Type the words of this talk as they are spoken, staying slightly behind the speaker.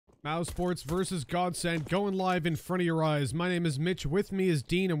Mousesports versus GODSENT, going live in front of your eyes. My name is Mitch, with me is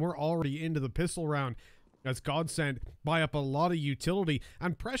Dean, and we're already into the pistol round. As GODSENT buy up a lot of utility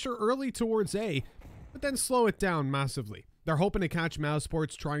and pressure early towards A, but then slow it down massively. They're hoping to catch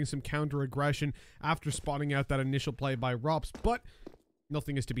Mousesports trying some counter-aggression after spotting out that initial play by Rops, but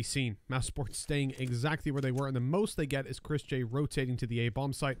nothing is to be seen. Mousesports staying exactly where they were, and the most they get is Chris J rotating to the A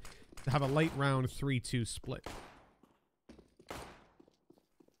bomb site to have a late round 3-2 split.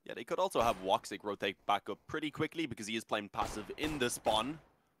 Yeah, they could also have Woxic rotate back up pretty quickly because he is playing passive in the spawn.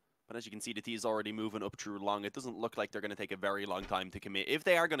 But as you can see, the T is already moving up through long. It doesn't look like they're going to take a very long time to commit. If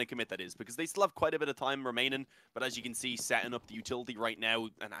they are going to commit, that is, because they still have quite a bit of time remaining. But as you can see, setting up the utility right now,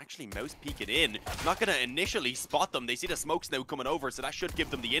 and actually mouse peeking in. Not going to initially spot them. They see the smokes now coming over, so that should give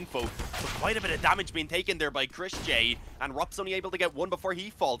them the info. But quite a bit of damage being taken there by Chris J. And Rop's only able to get one before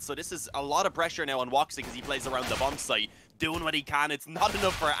he falls. So this is a lot of pressure now on Woxic as he plays around the bomb site, doing what he can. It's not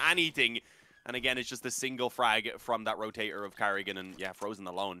enough for anything. And again, it's just a single frag from that rotator of Carrigan, and yeah, Frozen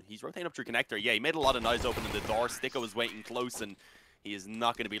alone. He's rotating up through connector. Yeah, he made a lot of noise opening the door. Sticko was waiting close, and he is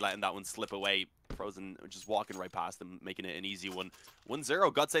not going to be letting that one slip away. Frozen just walking right past him, making it an easy one.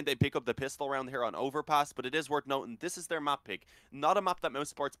 1-0. GODSENT, they pick up the pistol round here on Overpass, but it is worth noting, this is their map pick. Not a map that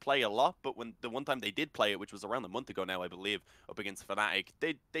mousesports play a lot, but when the one time they did play it, which was around a month ago now, I believe, up against Fnatic,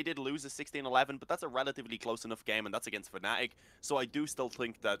 they did lose a 16-11, but that's a relatively close enough game, and that's against Fnatic, so I do still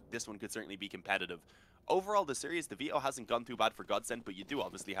think that this one could certainly be competitive. Overall, the series, the veto hasn't gone too bad for GODSENT, but you do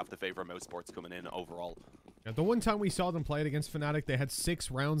obviously have to favor mousesports coming in overall. Yeah, the one time we saw them play it against Fnatic, they had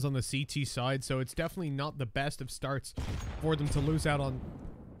 6 rounds on the CT side, so it's definitely not the best of starts for them to lose out on,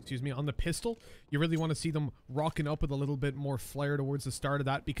 on the pistol. You really want to see them rocking up with a little bit more flair towards the start of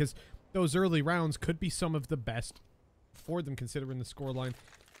that, because those early rounds could be some of the best for them considering the scoreline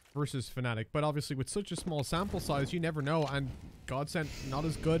versus Fnatic. But obviously with such a small sample size, you never know, and GODSENT not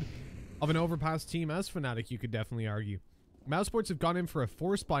as good of an Overpass team as Fnatic, you could definitely argue. Mousesports have gone in for a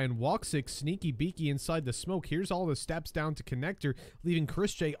force buy, and Woxic sneaky beaky inside the smoke. Here's all the steps down to connector, leaving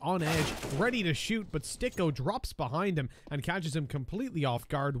Chris J on edge, ready to shoot, but Sticko drops behind him and catches him completely off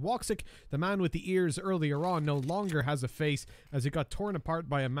guard. Woxic, the man with the ears earlier on, no longer has a face as it got torn apart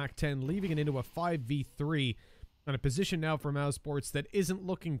by a MAC-10, leaving it into a 5v3, and a position now for Mousesports that isn't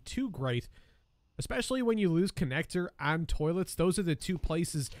looking too great. Especially when you lose connector and toilets. Those are the two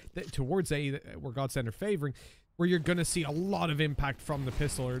places that towards A where GODSENT are favoring, where you're going to see a lot of impact from the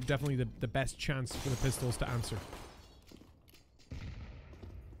pistol, or definitely the best chance for the pistols to answer.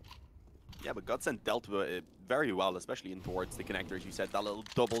 Yeah, but GODSENT dealt with it very well, especially in towards the connector, as you said. That little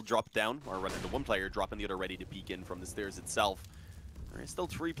double drop down, or rather the one player dropping the other ready to peek in from the stairs itself. There's still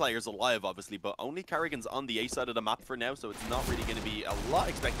 3 players alive, obviously, but only Carrigan's on the A side of the map for now, so it's not really going to be a lot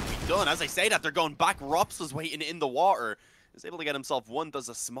expected to be done. As I say that, they're going back. Rops was waiting in the water. Is able to get himself one, does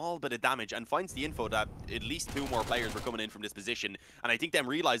a small bit of damage, and finds the info that at least 2 more players were coming in from this position. And I think them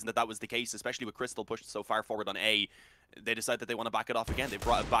realizing that that was the case, especially with Crystal pushed so far forward on A, they decide that they want to back it off again. They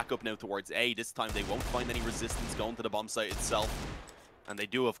brought it back up now towards A. This time they won't find any resistance going to the bomb site itself. And they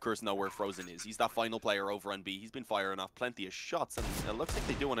do, of course, know where Frozen is. He's that final player over on B. He's been firing off plenty of shots, and it looks like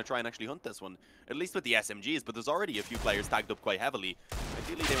they do want to try and actually hunt this one, at least with the SMGs, but there's already a few players tagged up quite heavily.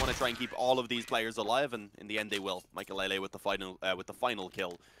 Ideally, they want to try and keep all of these players alive, and in the end, they will. Michael Lele with the final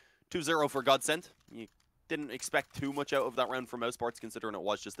kill. 2-0 for GODSENT. You didn't expect too much out of that round from mousesports, considering it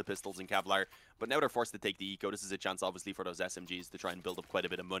was just the pistols and Kevlar, but now they're forced to take the eco. This is a chance, obviously, for those SMGs to try and build up quite a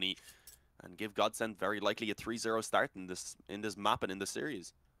bit of money, and give GODSENT very likely a 3-0 start in this map and in this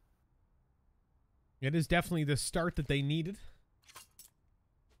series. It is definitely the start that they needed.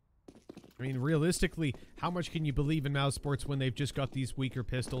 I mean, realistically, how much can you believe in Mousesports when they've just got these weaker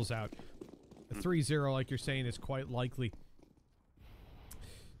pistols out? A 3-0, like you're saying, is quite likely.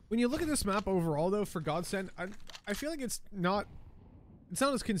 When you look at this map overall, though, for GODSENT, I feel like it's not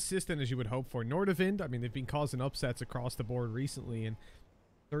as consistent as you would hope for. Nordavind, I mean, they've been causing upsets across the board recently, and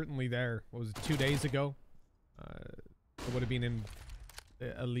certainly there, what was it, 2 days ago? It would have been in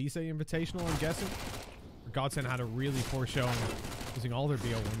Elise Invitational, I'm guessing. GODSENT had a really poor showing, using all their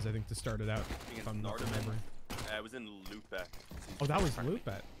BO1s, I think, to start it out. If I'm not remembering. It was in Lupet. Oh, that was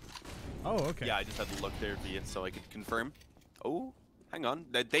Lupet. Oh, okay. Yeah, I just had to look there for you so I could confirm. Oh, hang on.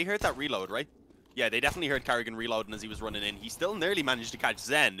 They heard that reload, right? Yeah, they definitely heard Carrigan reloading as he was running in. He still nearly managed to catch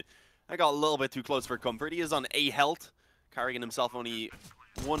Zen. I got a little bit too close for comfort. He is on A health. Carrigan himself only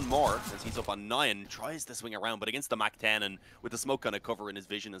 1 more as he's up on 9, tries to swing around, but against the MAC-10 and with the smoke kind of covering his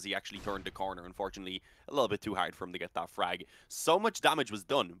vision as he actually turned the corner, unfortunately a little bit too hard for him to get that frag. So much damage was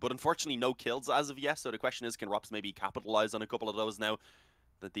done, but unfortunately no kills as of yet, so the question is, can Rops maybe capitalize on a couple of those now?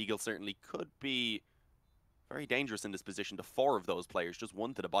 The Deagle certainly could be Very dangerous in this position to 4 of those players. Just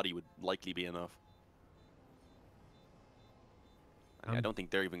 1 to the body would likely be enough. I don't think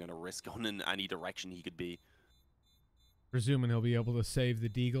they're even going to risk going in any direction he could be. Presuming he'll be able to save the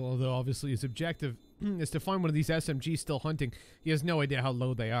Deagle, although obviously his objective is to find one of these SMGs still hunting. He has no idea how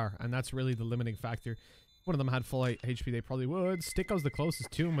low they are, and that's really the limiting factor. If one of them had full HP, they probably would. Sticko's the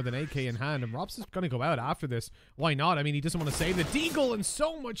closest to him with an AK in hand, and Robs is going to go out after this. Why not? I mean, he doesn't want to save the Deagle, and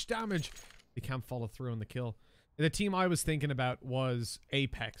so much damage. He can't follow through on the kill. The team I was thinking about was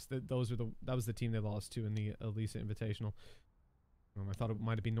Apex. That was the team they lost to in the Elisa Invitational. I thought it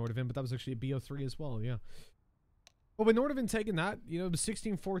might have been Nordavin, but that was actually a BO3 as well, yeah. Well, with Nordavin taking that, you know, it was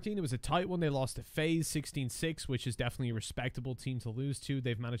 16-14. It was a tight one. They lost to FaZe 16-6, which is definitely a respectable team to lose to.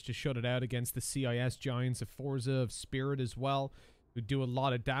 They've managed to shut it out against the CIS giants of Forza, of Spirit as well, who do a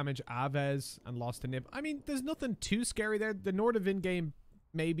lot of damage. Aves and lost to Nib. I mean, there's nothing too scary there. The Nordavin game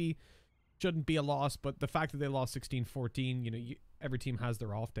maybe shouldn't be a loss, but the fact that they lost 16-14, you know, every team has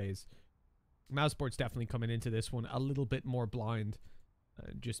their off days. mousesports definitely coming into this one a little bit more blind,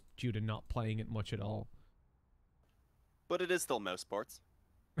 just due to not playing it much at all. But it is still mousesports.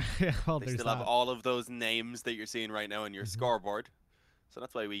 Yeah, well, they still have all of those names that you're seeing right now on your scoreboard. So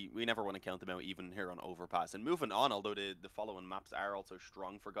that's why we never want to count them out, even here on Overpass. And moving on, although the following maps are also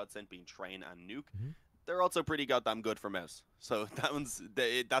strong for GODSENT, being Train and Nuke, they're also pretty goddamn good for Mouse. So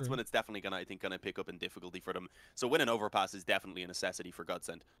that's when it's definitely gonna pick up in difficulty for them. So winning Overpass is definitely a necessity for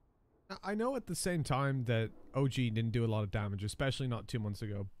GODSENT. I know at the same time that OG didn't do a lot of damage, especially not 2 months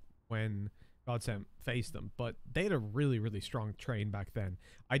ago when GODSENT faced them, but they had a really, really strong Train back then.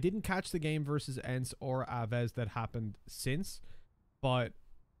 I didn't catch the game versus ENCE or Aves that happened since, but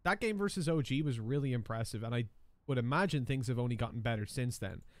that game versus OG was really impressive, and I would imagine things have only gotten better since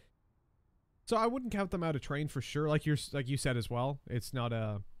then. So I wouldn't count them out of Train for sure. Like you said as well, it's not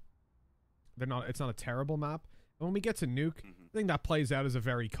a terrible map. And when we get to Nuke, I think that plays out as a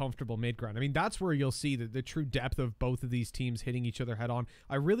very comfortable mid ground. I mean, that's where you'll see the true depth of both of these teams hitting each other head on.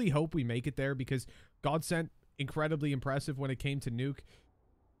 I really hope we make it there, because GODSENT, incredibly impressive when it came to Nuke.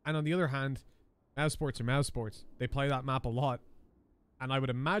 And on the other hand, mousesports are mousesports. They play that map a lot. And I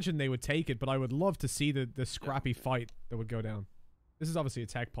would imagine they would take it, but I would love to see the scrappy fight that would go down. This is obviously a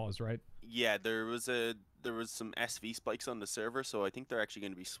tech pause, right? Yeah, there was some SV spikes on the server, so I think they're actually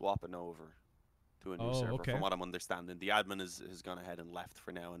going to be swapping over to a new server, from what I'm understanding. The admin has gone ahead and left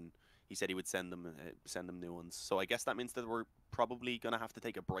for now, and he said he would send them new ones. So I guess that means that we're probably going to have to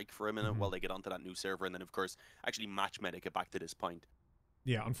take a break for a minute while they get onto that new server, and then of course actually match medic it back to this point.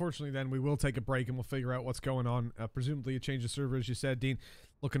 Yeah, unfortunately then we will take a break and we'll figure out what's going on. Presumably a change of server, as you said, Dean.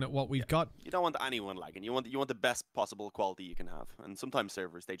 Looking at what we've got. You don't want anyone lagging. You want the best possible quality you can have. And sometimes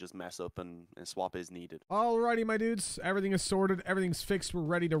servers, they just mess up and swap is needed. Alrighty, my dudes. Everything is sorted. Everything's fixed. We're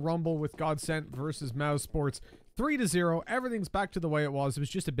ready to rumble with GODSENT versus mousesports. 3-0. Everything's back to the way it was. It was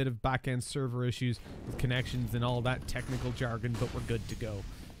just a bit of back-end server issues with connections and all that technical jargon, but we're good to go.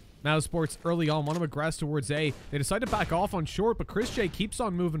 mousesports early on want to aggress towards A. They decide to back off on short, but Chris J keeps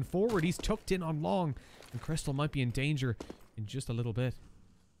on moving forward. He's tucked in on long, and Crystal might be in danger in just a little bit.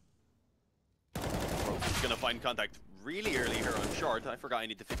 He's going to find contact really early here on short. I forgot I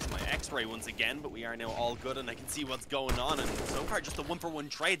need to fix my x-ray once again, but we are now all good and I can see what's going on. And so far, just a 1-for-1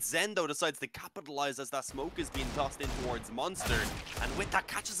 trade. Zen, though, decides to capitalize as that smoke is being tossed in towards Monster. And with that,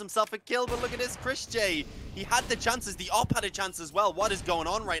 catches himself a kill. But look at this, Chris J. He had the chances. The op had a chance as well. What is going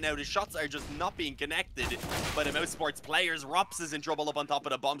on right now? The shots are just not being connected by the mousesports players. Rops is in trouble up on top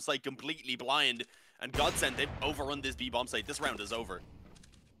of the bomb site, completely blind. And GODSENT, they've overrun this B bomb site. This round is over.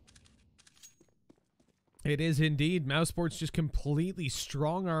 It is indeed. mousesports just completely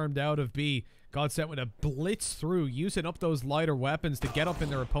strong-armed out of B. GODSENT with a blitz through, using up those lighter weapons to get up in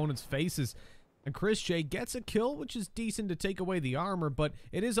their opponent's faces. And Chris J gets a kill, which is decent to take away the armor, but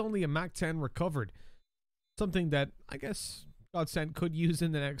it is only a Mac 10 recovered. Something that I guess GODSENT could use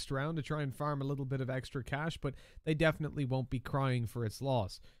in the next round to try and farm a little bit of extra cash, but they definitely won't be crying for its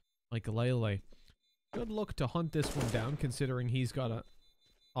loss. Michael, good luck to hunt this one down, considering he's got a...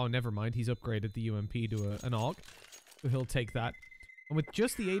 Oh, never mind. He's upgraded the UMP to an AUG. So he'll take that. And with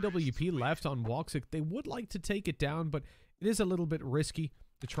just the AWP left on Woxic, they would like to take it down, but it is a little bit risky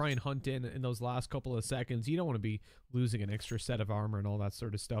to try and hunt in those last couple of seconds. You don't want to be losing an extra set of armor and all that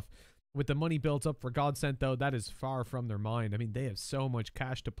sort of stuff. With the money built up for GODSENT, though, that is far from their mind. I mean, they have so much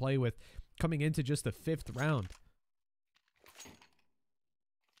cash to play with coming into just the 5th round.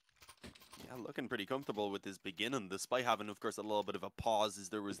 Looking pretty comfortable with this beginning, despite having, of course, a little bit of a pause as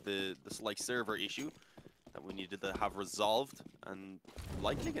there was the slight server issue that we needed to have resolved, and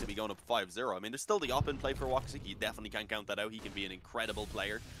likely going to be going up 5-0. I mean, there's still the op in play for Woxic. You definitely can't count that out. He can be an incredible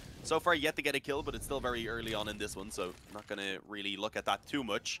player. So far, yet to get a kill, but it's still very early on in this one, so I'm not going to really look at that too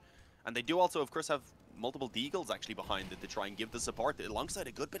much. And they do also, of course, have multiple deagles actually behind it to try and give the support, alongside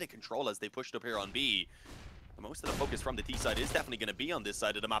a good bit of control as they pushed up here on B. Most of the focus from the T side is definitely going to be on this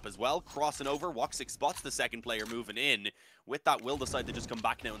side of the map as well. Crossing over, Woxic spots the second player moving in. With that, will decide to just come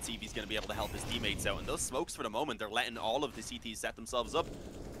back now and see if he's going to be able to help his teammates out. And those smokes for the moment, they're letting all of the CTs set themselves up.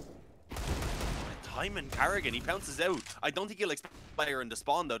 Timon Carrigan, he pounces out. I don't think he'll expect player in the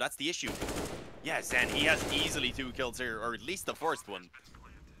spawn though, that's the issue. Yeah, Zen, he has easily 2 kills here, or at least the first one.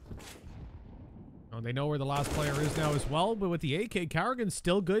 Oh, they know where the last player is now as well, but with the AK, Carrigan's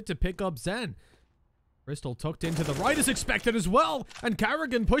still good to pick up Zen. Crystal tucked into the right as expected as well, and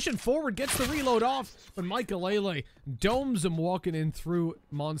Carrigan pushing forward, gets the reload off, but Michael Lele domes him walking in through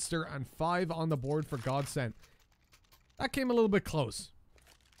Monster, and 5 on the board for GODSENT. That came a little bit close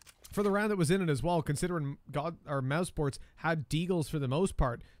for the round that was in it as well, considering mousesports had deagles for the most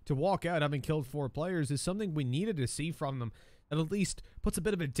part. To walk out having killed 4 players is something we needed to see from them. That at least puts a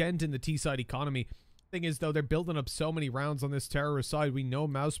bit of a dent in the T-side economy. Thing is, though, they're building up so many rounds on this terrorist side. We know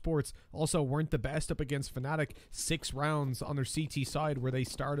mousesports also weren't the best up against Fnatic. 6 rounds on their CT side where they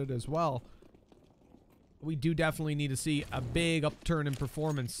started as well. We do definitely need to see a big upturn in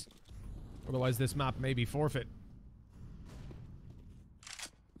performance. Otherwise, this map may be forfeit.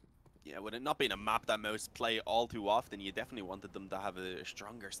 Yeah, with it not being a map that Mouse play all too often, you definitely wanted them to have a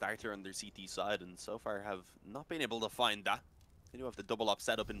stronger starter on their CT side, and so far have not been able to find that. They do have the double up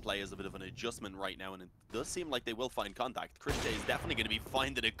setup in play as a bit of an adjustment right now, and it does seem like they will find contact. Christian is definitely going to be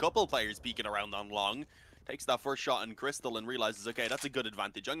finding a couple players peeking around on long. Takes that first shot on Crystal and realizes, okay, that's a good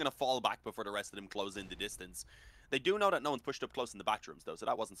advantage. I'm going to fall back before the rest of them close in the distance. They do know that no one's pushed up close in the bathrooms, though, so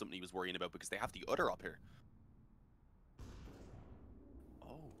that wasn't something he was worrying about because they have the other up here.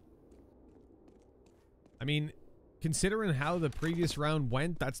 Oh. I mean, considering how the previous round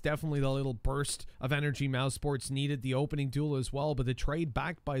went, that's definitely the little burst of energy mousesports needed. The opening duel as well, but the trade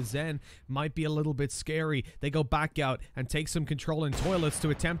back by Zen might be a little bit scary. They go back out and take some control in toilets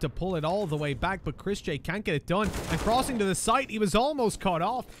to attempt to pull it all the way back, but Chris J can't get it done. And crossing to the site, he was almost cut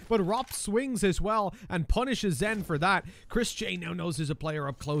off, but Rop swings as well and punishes Zen for that. Chris J now knows there's a player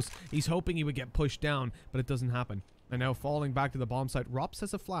up close. He's hoping he would get pushed down, but it doesn't happen. And now falling back to the bomb site, Rops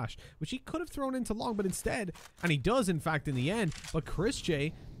has a flash, which he could have thrown into long, but instead, and he does in fact in the end, but Chris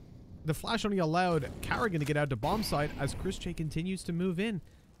J, the flash only allowed Carrigan to get out to bomb site as Chris J continues to move in,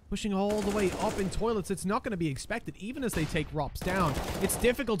 pushing all the way up in toilets. It's not going to be expected, even as they take Rops down. It's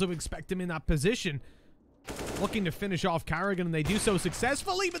difficult to expect him in that position. Looking to finish off Carrigan, and they do so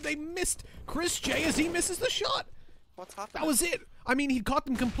successfully, but they missed Chris J as he misses the shot. What's happening? That was it. I mean, he caught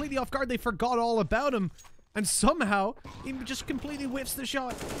them completely off guard. They forgot all about him. And somehow, he just completely whiffs the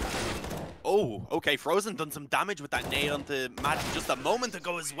shot. Oh, okay. Frozen done some damage with that nade onto Madden just a moment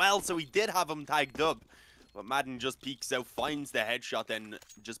ago as well, so he did have him tagged up. But Madden just peeks out, finds the headshot, then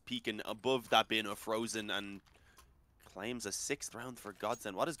just peeking above that bin of Frozen and claims a 6th round for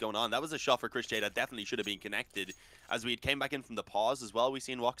GODSENT. What is going on? That was a shot for Chris J that definitely should have been connected. As we came back in from the pause as well, we've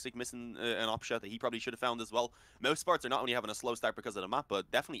seen Woxic missing an op shot that he probably should have found as well. mousesports are not only having a slow start because of the map, but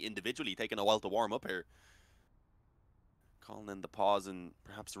definitely individually taking a while to warm up here. Calling in the pause and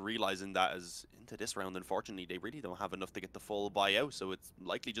perhaps realizing that as into this round, unfortunately, they really don't have enough to get the full buyout. So it's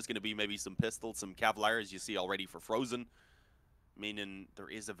likely just going to be maybe some pistols, some Kevlar, you see already for Frozen. Meaning there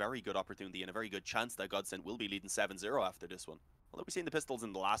is a very good opportunity and a very good chance that GODSENT will be leading 7-0 after this one. Although we've seen the pistols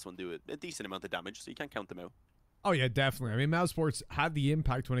in the last one do a decent amount of damage, so you can't count them out. Oh yeah, definitely. I mean, mousesports had the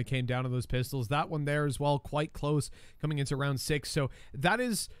impact when it came down to those pistols. That one there as well, quite close coming into round 6. So that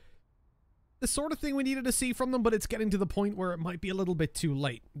is the sort of thing we needed to see from them, but it's getting to the point where it might be a little bit too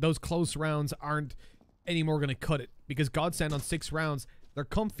late. Those close rounds aren't anymore going to cut it because GODSENT on 6 rounds, they're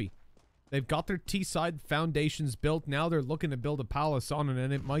comfy. They've got their T-side foundations built. Now they're looking to build a palace on it,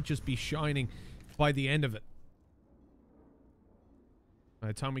 and it might just be shining by the end of it. By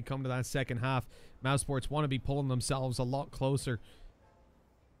the time we come to that second half, mousesports want to be pulling themselves a lot closer.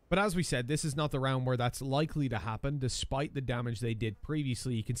 But as we said, this is not the round where that's likely to happen, despite the damage they did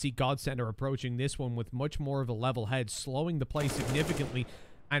previously. You can see GODSENT are approaching this one with much more of a level head, slowing the play significantly.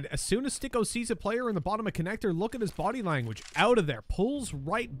 And as soon as Sticko sees a player in the bottom of connector, look at his body language. Out of there. Pulls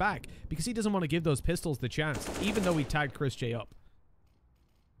right back because he doesn't want to give those pistols the chance, even though he tagged Chris J up.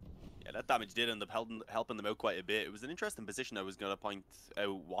 Yeah, that damage did end up helping them out quite a bit. It was an interesting position I was going to point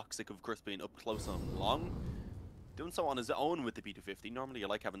out. Woxic, of course, being up close on long. doing so on his own with the P250. Normally you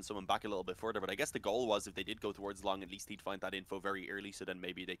like having someone back a little bit further, but I guess the goal was if they did go towards long, at least he'd find that info very early, so then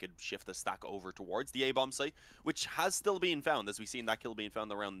maybe they could shift the stack over towards the A-bomb site, which has still been found, as we've seen that kill being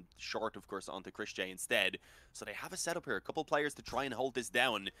found around short, of course, onto Chris J instead. So they have a setup here, a couple players to try and hold this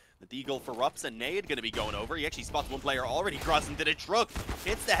down. The Deagle for Rups and Nade going to be going over. He actually spots one player already crossing to the truck,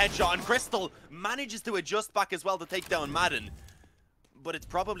 hits the headshot, and Crystal manages to adjust back as well to take down Madden. But it's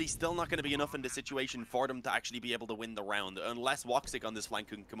probably still not going to be enough in this situation for them to actually be able to win the round, unless Woxic on this flank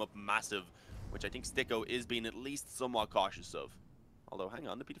can come up massive, which I think Sticko is being at least somewhat cautious of. Although, hang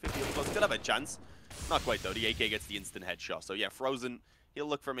on, the P250 still have a chance. Not quite, though. The AK gets the instant headshot. So, yeah, Frozen, he'll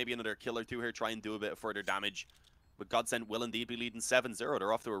look for maybe another kill or two here, try and do a bit of further damage. But GODSENT will indeed be leading 7-0.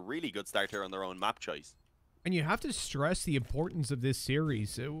 They're off to a really good start here on their own map choice. And you have to stress the importance of this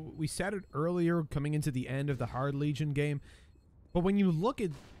series. We said it earlier coming into the end of the Hard Legion game. But when you look at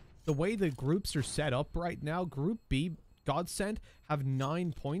the way the groups are set up right now, Group B, GODSENT have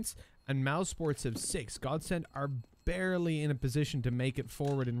 9 points and mousesports have 6. GODSENT are barely in a position to make it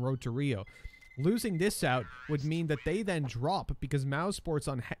forward in Road to Rio. Losing this out would mean that they then drop because mousesports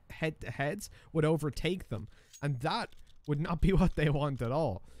on head-to-heads would overtake them. And that would not be what they want at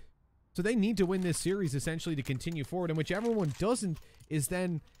all. So they need to win this series essentially to continue forward. And whichever one doesn't is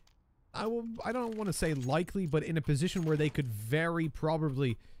then... I don't want to say likely, but in a position where they could very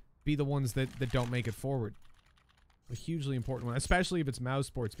probably be the ones that don't make it forward. A hugely important one, especially if it's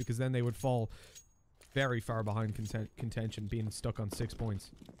mousesports, because then they would fall very far behind contention, being stuck on 6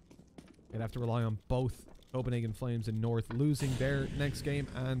 points. They'd have to rely on both Copenhagen Flames and North losing their next game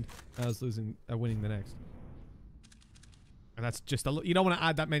and us winning the next. And that's just you don't want to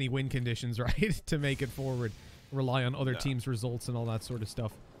add that many win conditions, right, to make it forward. Rely on other teams' results and all that sort of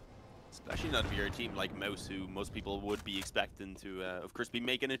stuff. Especially not if you're a team like Mouse, who most people would be expecting to, of course, be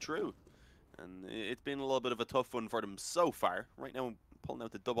making it true. And it's been a little bit of a tough one for them so far. Right now, pulling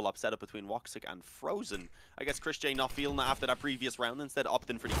out the double up setup between Woxic and Frozen. I guess Chris J not feeling it after that previous round, instead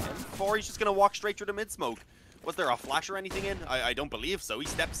opting for the M4. He's just going to walk straight through the mid-smoke. Was there a flash or anything in? I don't believe so. He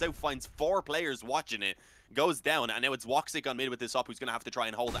steps out, finds 4 players watching it, goes down, and now it's Woxic on mid with this up who's going to have to try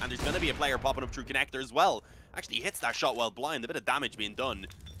and hold it. And there's going to be a player popping up through connector as well. Actually hits that shot while blind. A bit of damage being done.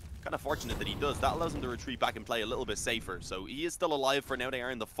 Kind of fortunate that he does. That allows him to retreat back and play a little bit safer. So he is still alive for now. They are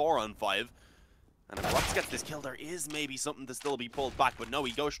in the 4-on-5. And if Rox gets this kill, there is maybe something to still be pulled back. But no,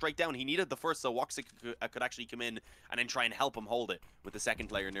 he goes straight down. He needed the first, so Woxic could actually come in and then try and help him hold it with the second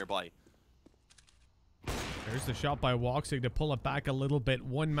player nearby. There's the shot by Woxic to pull it back a little bit.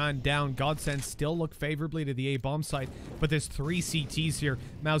 One man down. GODSENT still look favorably to the A-bomb site, but there's 3 CTs here.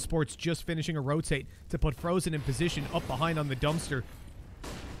 mousesports just finishing a rotate to put Frozen in position up behind on the dumpster.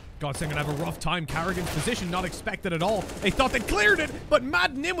 GODSENT gonna have a rough time. Carrigan's position not expected at all. They thought they cleared it, but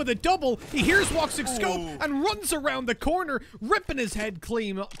Madden in with a double. He hears Woxic's scope and runs around the corner, ripping his head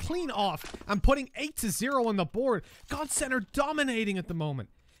clean off and putting 8-0 on the board. GODSENT are dominating at the moment.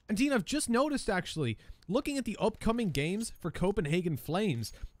 And Dean, I've just noticed actually, looking at the upcoming games for Copenhagen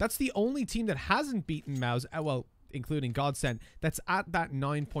Flames, that's the only team that hasn't beaten Mouse, well, including GODSENT, that's at that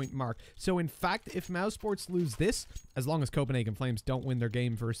 9-point mark. So in fact, if mousesports lose this, as long as Copenhagen Flames don't win their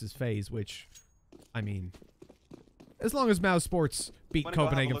game versus FaZe, which, I mean, as long as mousesports beat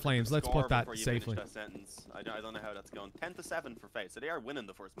Copenhagen Flames, let's put that safely. I don't know how that's going. 10-7 for FaZe, so they are winning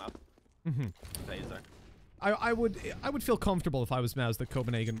the first map. FaZe are. I would feel comfortable if I was Mouse that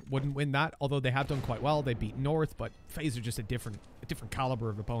Copenhagen wouldn't win that, although they have done quite well. They beat North, but FaZe are just a different caliber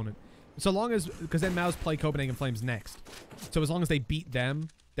of opponent. So long as, because then Mouse play Copenhagen Flames next. So as long as they beat them,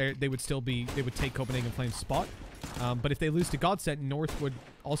 they would take Copenhagen Flames' spot. But if they lose to GODSENT, North would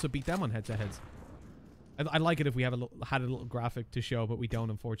also beat them on head-to-heads. I'd like it if we had a little graphic to show, but we don't,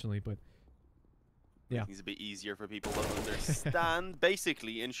 unfortunately. But yeah, it's a bit easier for people to understand.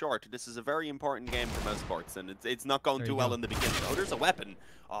 Basically, in short, this is a very important game for mousesports, and it's not going too well in the beginning. Oh, there's a weapon.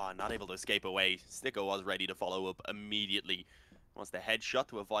 Oh, not able to escape away. Sticko was ready to follow up immediately. Wants the headshot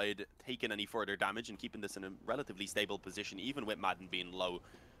to avoid taking any further damage and keeping this in a relatively stable position, even with Madden being low.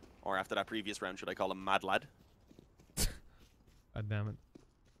 Or after that previous round, should I call him Mad Lad? God damn it.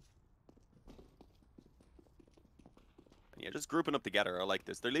 Yeah, just grouping up together. I like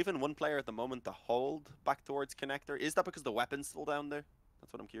this. They're leaving one player at the moment to hold back towards connector. Is that because the weapon's still down there?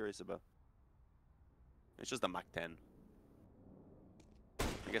 That's what I'm curious about. It's just a MAC-10.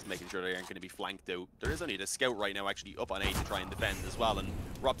 I guess making sure they aren't going to be flanked out. There is only the scout right now actually up on A to try and defend as well. And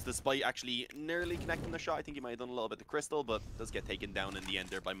Robs, despite actually nearly connecting the shot, I think he might have done a little bit to Crystal, but does get taken down in the end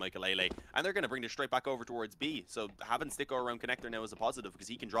there by Michael Lele. And they're going to bring this straight back over towards B. So having Sticko around connector now is a positive because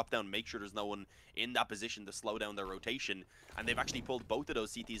he can drop down, make sure there's no one in that position to slow down their rotation. And they've actually pulled both of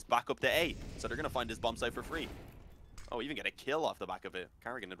those CTs back up to A. So they're going to find this bomb site for free. Oh, even get a kill off the back of it.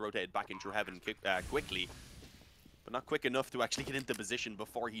 Carrigan had rotated back into heaven quickly, but not quick enough to actually get into position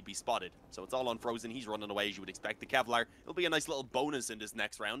before he'd be spotted. So it's all on Frozen. He's running away as you would expect. The Kevlar, it'll be a nice little bonus in this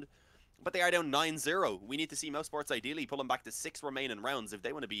next round. But they are down 9-0. We need to see mousesports ideally pull them back to 6 remaining rounds if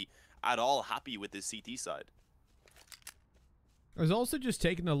they want to be at all happy with this CT side. I was also just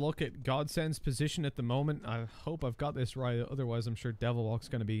taking a look at GODSENT's position at the moment. I hope I've got this right. Otherwise, I'm sure Devilwalk's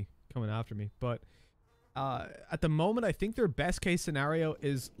going to be coming after me. But at the moment, I think their best case scenario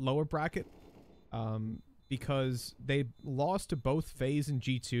is lower bracket. Because they lost to both FaZe and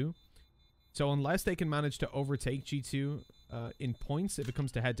G2. So unless they can manage to overtake G2 in points, if it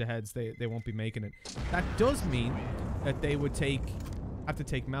comes to head-to-heads, they won't be making it. That does mean that they would have to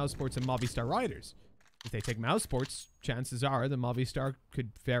take mousesports and Movistar Riders. If they take mousesports, chances are the Movistar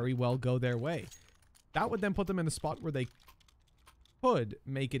could very well go their way. That would then put them in a spot where they could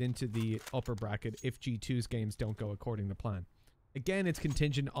make it into the upper bracket if G2's games don't go according to plan. Again, it's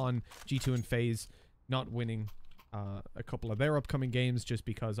contingent on G2 and FaZe not winning a couple of their upcoming games, just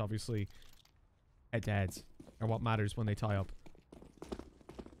because obviously head-to-heads are what matters when they tie up.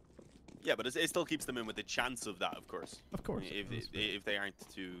 Yeah, but it still keeps them in with the chance of that, of course. Of course. If they aren't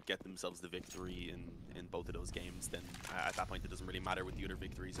to get themselves the victory in both of those games, then at that point it doesn't really matter with the other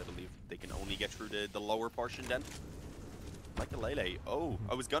victories. I believe they can only get through the lower portion then. Like a Lele. Oh,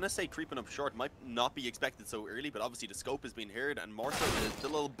 I was gonna say creeping up short might not be expected so early, but obviously the scope has been heard, and more so the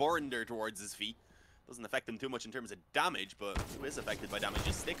little burn there towards his feet. Doesn't affect him too much in terms of damage, but who is affected by damage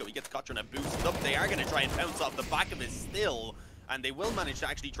is Sticko. He gets Kotron and boosted up. They are going to try and pounce off the back of his still, and they will manage to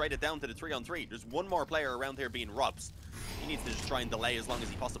actually trade it down to the 3-on-3. There's one more player around here being Robs. He needs to just try and delay as long as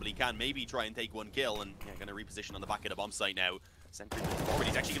he possibly can. Maybe try and take one kill, and yeah, going to reposition on the back of the bomb site now. Sentry forward.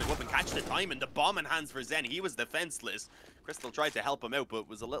 He's actually going to go up and catch the time, and the bomb in hands for Zen. He was defenseless. Crystal tried to help him out, but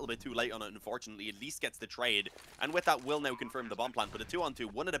was a little bit too late on it, unfortunately. At least gets the trade, and with that will now confirm the bomb plant. But a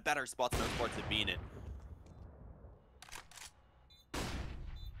 2-on-2, one of the better spots mousesports have been in.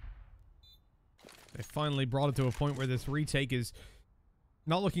 They finally brought it to a point where this retake is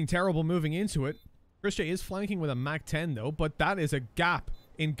not looking terrible moving into it. Christian is flanking with a Mac-10 though, but that is a gap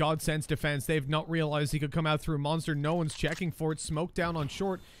in GODSENT's defense. They've not realized he could come out through Monster. No one's checking for it. Smoke down on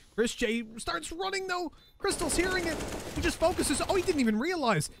short. Christian starts running though. Crystal's hearing it. He just focuses. Oh, he didn't even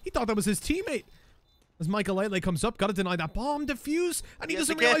realize. He thought that was his teammate. As Michael Lele comes up, gotta deny that bomb. Defuse, and he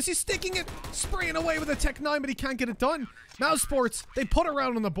doesn't realize he's sticking it. Spraying away with a Tech 9, but he can't get it done. mousesports, they put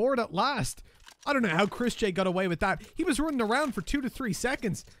around on the board at last. I don't know how Chris J got away with that. He was running around for 2 to 3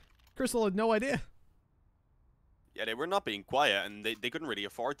 seconds. Crystal had no idea. Yeah, they were not being quiet, and they couldn't really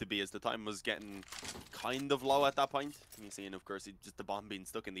afford to be, as the time was getting kind of low at that point. And you seeing, of course, just the bomb being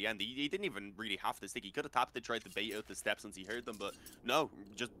stuck in the end. He didn't even really have to stick. He could have tapped it, tried to bait out the steps once he heard them, but no,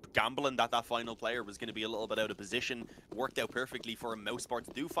 just gambling that final player was going to be a little bit out of position. Worked out perfectly for him.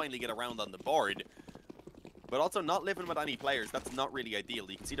 mousesports do finally get around on the board, but also not living with any players. That's not really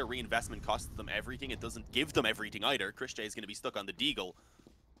ideal. You can see the reinvestment costs them everything. It doesn't give them everything either. Chris J is going to be stuck on the Deagle.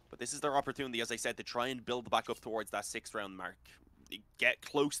 But this is their opportunity, as I said, to try and build back up towards that 6th round mark. Get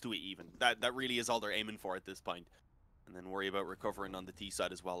close to it even. That really is all they're aiming for at this point. And then worry about recovering on the T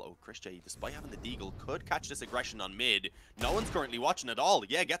side as well. Oh, Chris J, despite having the Deagle, could catch this aggression on mid. No one's currently watching at all.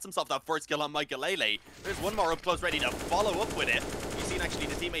 Yeah, gets himself that first kill on Michael Lele. There's one more up close ready to follow up with it. You've seen actually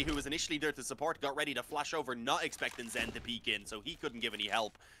the teammate who was initially there to support got ready to flash over, not expecting Zen to peek in, so he couldn't give any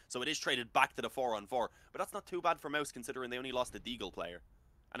help. So it is traded back to the 4-on-4. But that's not too bad for Mouse, considering they only lost the Deagle player.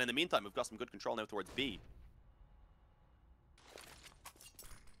 And in the meantime, we've got some good control now towards B.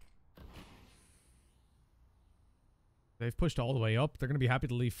 They've pushed all the way up. They're going to be happy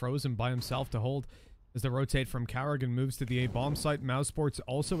to leave Frozen by himself to hold as the rotate from Carrigan moves to the A bomb site. mousesports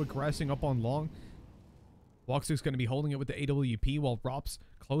also aggressing up on long. Woxic's going to be holding it with the AWP, while Rops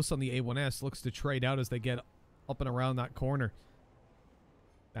close on the A1S looks to trade out as they get up and around that corner.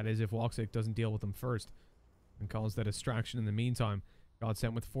 That is if Woxic doesn't deal with them first and cause that distraction in the meantime.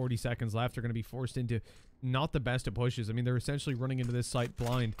 GODSENT with 40 seconds left are going to be forced into not the best of pushes. I mean, they're essentially running into this site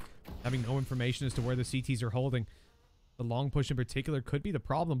blind, having no information as to where the CTs are holding. The long push in particular could be the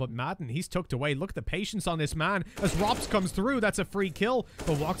problem, but Madden, he's tucked away. Look at the patience on this man as Rops comes through. That's a free kill,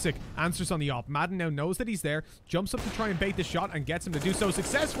 but Woxic answers on the op. Madden now knows that he's there, jumps up to try and bait the shot and gets him to do so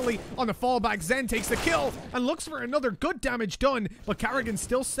successfully on the fallback. Zen takes the kill and looks for another good damage done, but Carrigan's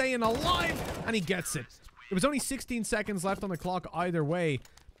still staying alive, and he gets it. It was only 16 seconds left on the clock either way,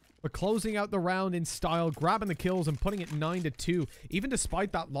 but closing out the round in style, grabbing the kills and putting it 9-2, even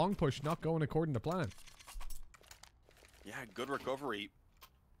despite that long push not going according to plan. Yeah, good recovery.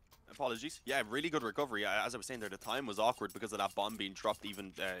 Apologies. Yeah, really good recovery. As I was saying there, the time was awkward because of that bomb being dropped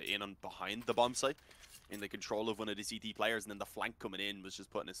even in on behind the bomb site. in the control of one of the CT players, and then the flank coming in was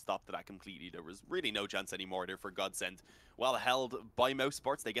just putting a stop to that completely. There was really no chance anymore there for GODSENT. Well held by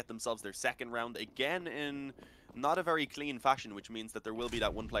mousesports. They get themselves their second round again in not a very clean fashion, which means that there will be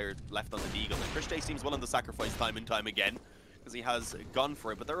that one player left on the Deagle. And Christe seems willing to sacrifice time and time again, because he has gone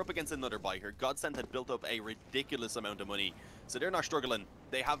for it, but they're up against another buy here. GODSENT had built up a ridiculous amount of money, so they're not struggling.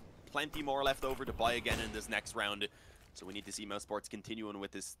 They have plenty more left over to buy again in this next round. So we need to see mousesports continuing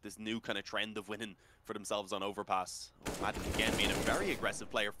with this new kind of trend of winning for themselves on Overpass. Madden again being a very aggressive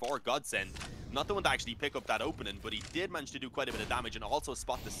player for GODSENT. Not the one to actually pick up that opening, but he did manage to do quite a bit of damage and also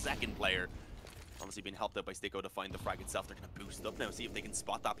spot the second player. Obviously being helped out by Sticko to find the frag itself. They're going to boost up now, see if they can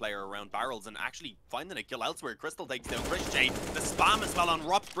spot that player around barrels and actually finding a kill elsewhere. Crystal takes down Christe. The spam as well on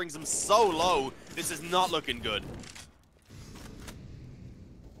Rops brings him so low. This is not looking good.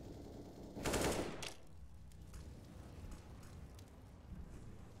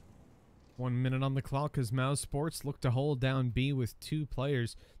 1 minute on the clock as mousesports look to hold down B with 2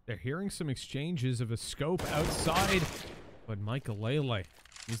 players. They're hearing some exchanges of a scope outside, but Michael Lele,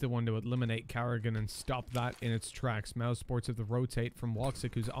 he's the one to eliminate Carrigan and stop that in its tracks. mousesports have the rotate from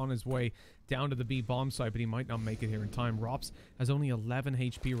Woxic, who's on his way down to the B bomb site, but he might not make it here in time. Rops has only 11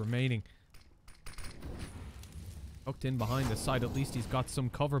 HP remaining. Hooked in behind the side, at least he's got some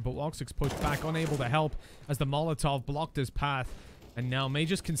cover, but Woxic's pushed back, unable to help as the Molotov blocked his path. And now may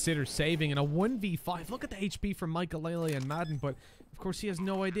just consider saving in a 1v5. Look at the HP from Michael Lele and Madden, but of course he has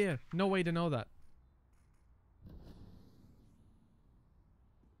no idea. No way to know that.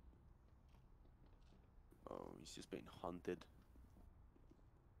 Oh, he's just being hunted.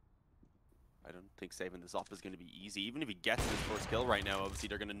 I don't think saving this off is going to be easy. Even if he gets his first kill right now, obviously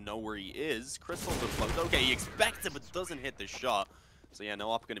they're going to know where he is. Crystal the float. Okay, he expects it, but doesn't hit the shot. So yeah,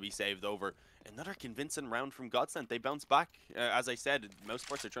 no op going to be saved over. Another convincing round from GODSENT. They bounce back. As I said,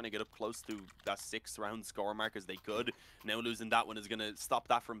 mousesports are trying to get up close to that 6th round score mark as they could. Now losing that one is going to stop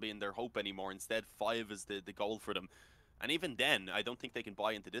that from being their hope anymore. Instead, 5 is the goal for them. And even then, I don't think they can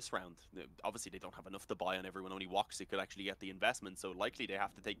buy into this round. Obviously, they don't have enough to buy on everyone. Only Woxic could actually get the investment. So likely they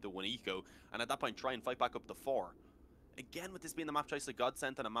have to take the 1 eco. And at that point, try and fight back up to 4. Again, with this being the map choice of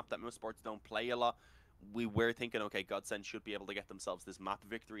GODSENT and a map that mousesports don't play a lot, we were thinking, okay, GODSENT should be able to get themselves this map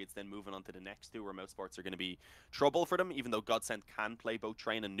victory. It's then moving on to the next 2 where mousesports are going to be trouble for them, even though GODSENT can play both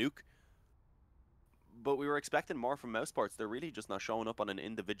Train and Nuke. But we were expecting more from mousesports. They're really just not showing up on an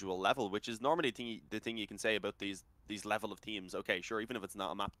individual level, which is normally the thing you can say about these level of teams. Okay, sure, even if it's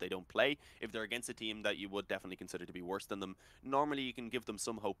not a map they don't play, if they're against a team that you would definitely consider to be worse than them, normally you can give them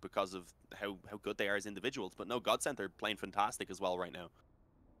some hope because of how good they are as individuals. But no, GODSENT are playing fantastic as well right now.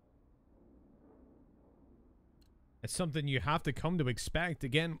 It's something you have to come to expect.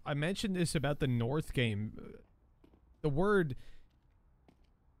 Again, I mentioned this about the North game. The word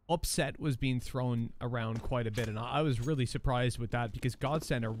upset was being thrown around quite a bit, and I was really surprised with that because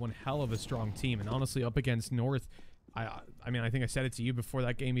GODSENT are one hell of a strong team, and honestly, up against North, I mean, I think I said it to you before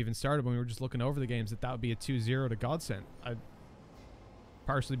that game even started when we were just looking over the games that would be a 2-0 to GODSENT.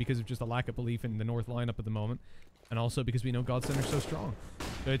 Partially because of just a lack of belief in the North lineup at the moment, and also because we know GODSENT are so strong.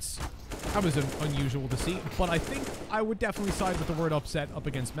 That was unusual to see, but I think I would definitely side with the word upset up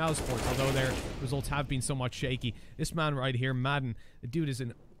against mousesports, although their results have been somewhat shaky. This man right here, Madden, the dude is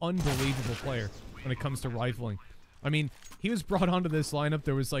an unbelievable player when it comes to rifling. I mean, he was brought onto this lineup.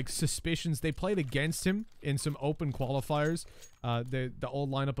 There was like suspicions. They played against him in some open qualifiers, the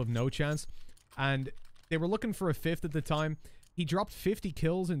old lineup of No Chance, and they were looking for a 5th at the time. He dropped 50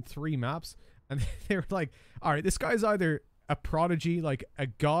 kills in 3 maps, and they were like, all right, this guy's either a prodigy, like a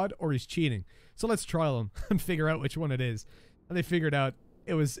god, or he's cheating. So let's trial him and figure out which one it is. And they figured out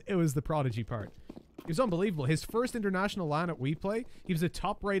it was the prodigy part. It was unbelievable. His first international LAN at WePlay, he was a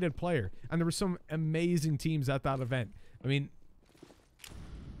top-rated player, and there were some amazing teams at that event. I mean,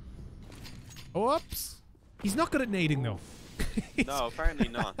 whoops, he's not good at nading though. No, apparently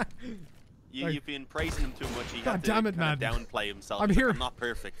not. You've been praising him too much. He God damn it, man. Downplay himself. I'm here. I'm not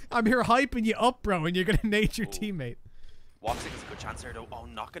perfect. I'm here hyping you up, bro, and you're gonna nade your teammate. Woxic has a good chance here, though. Oh,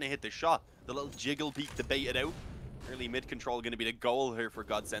 not going to hit the shot. The little jiggle peek to bait it out. Early mid-control going to be the goal here for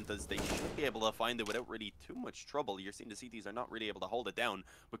GODSENT, as they should be able to find it without really too much trouble. You're seeing the CTs are not really able to hold it down.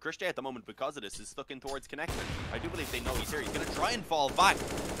 But Christe at the moment, because of this, is stuck in towards connector. I do believe they know he's here. He's going to try and fall back.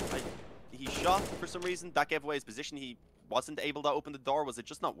 He shot for some reason. That gave away his position. He wasn't able to open the door. Was it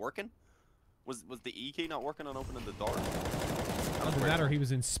just not working? Was the E key not working on opening the door? Doesn't matter. He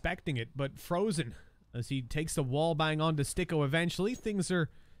was inspecting it, but frozen. As he takes the wall bang onto Sticko eventually, things are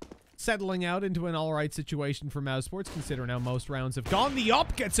settling out into an alright situation for mousesports, considering how most rounds have gone. The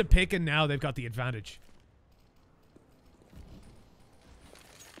op gets a pick, and now they've got the advantage.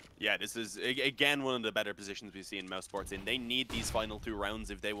 Yeah, this is, again, one of the better positions we see in mousesports in. They need these final 2 rounds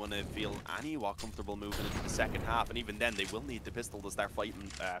if they want to feel anywhat comfortable moving into the second half. And even then, they will need the pistol to start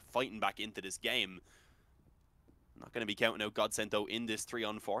fighting back into this game. Not going to be counting out GODSENT, though, in this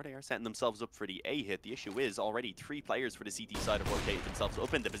 3-on-4. They are setting themselves up for the A hit. The issue is already 3 players for the CT side have rotated themselves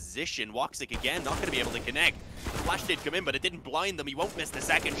up into position. Woxic, again, not going to be able to connect. The flash did come in, but it didn't blind them. He won't miss the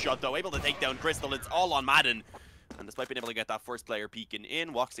second shot, though. Able to take down Crystal. It's all on Madden. And despite being able to get that first player peeking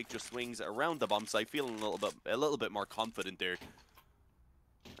in, Woxic just swings around the bomb site, feeling a little bit more confident there.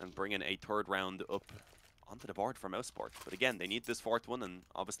 And bringing a 3rd round up onto the board for mousesports. But again, they need this 4th one, and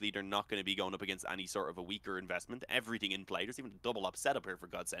obviously they're not going to be going up against any sort of a weaker investment. Everything in play. There's even a double up setup here for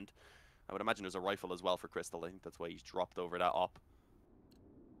GODSENT. I would imagine there's a rifle as well for Crystal. I think that's why he's dropped over that op.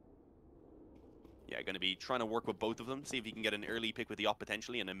 Yeah, going to be trying to work with both of them, see if he can get an early pick with the op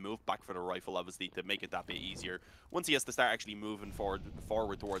potentially, and then move back for the rifle, obviously, to make it that bit easier. Once he has to start actually moving forward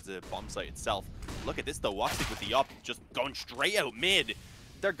towards the bomb site itself. Look at this, though. Woxic with the op, just going straight out mid.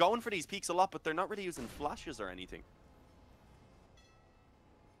 They're going for these peaks a lot, but they're not really using flashes or anything.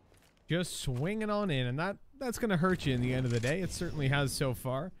 Just swinging on in, and that's going to hurt you in the end of the day. It certainly has so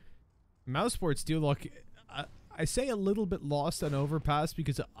far. Mousesports do look... I say a little bit lost on Overpass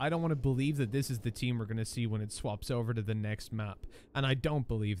because I don't want to believe that this is the team we're going to see when it swaps over to the next map. And I don't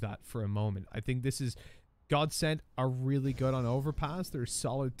believe that for a moment. I think this is... GODSENT are really good on Overpass. They're a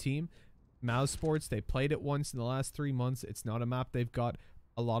solid team. Mousesports, they played it once in the last 3 months. It's not a map they've got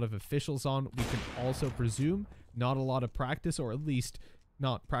a lot of officials on. We can also presume not a lot of practice, or at least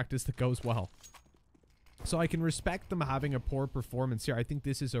not practice that goes well. So I can respect them having a poor performance here. I think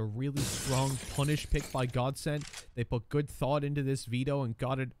this is a really strong punish pick by GODSENT. They put good thought into this veto and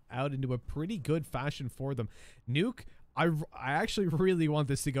got it out into a pretty good fashion for them. Nuke, I actually really want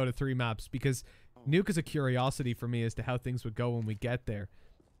this to go to 3 maps because Nuke is a curiosity for me as to how things would go when we get there.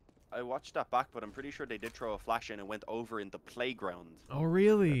 I watched that back, but I'm pretty sure they did throw a flash in and went over in the playground. Oh,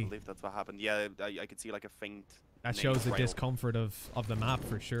 really? I believe that's what happened. Yeah, I could see like a faint... That shows the discomfort of the map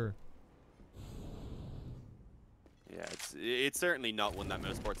for sure. Yeah, it's certainly not one that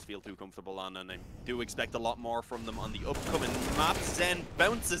mousesports feel too comfortable on, and I do expect a lot more from them on the upcoming map. Zen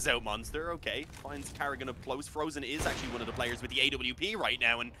bounces out Monster, okay, finds Carrigan up close. Frozen is actually one of the players with the AWP right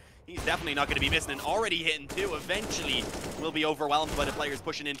now, and he's definitely not going to be missing, and already hitting 2. Eventually will be overwhelmed by the players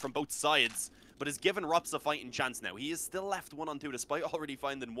pushing in from both sides, but has given Rops a fighting chance now. He is still left 1-on-2 despite already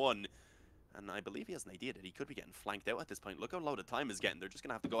finding 1. And I believe he has an idea that he could be getting flanked out at this point. Look how low the time is getting. They're just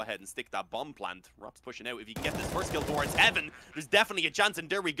going to have to go ahead and stick that bomb plant. Rob's pushing out. If he can get this first kill towards Heaven, there's definitely a chance. And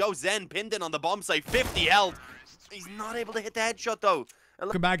there we go. Zen pinned in on the bomb site. 50 health. He's not able to hit the headshot, though.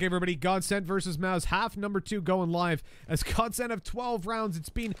 Welcome back, everybody. GODSENT versus Mouse. Half number 2 going live. As GODSENT have 12 rounds, it's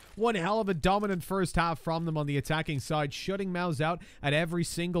been one hell of a dominant first half from them on the attacking side, shutting Mouse out at every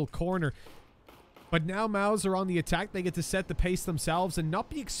single corner. But now Mouse are on the attack. They get to set the pace themselves and not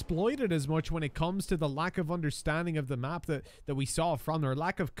be exploited as much when it comes to the lack of understanding of the map that we saw from there.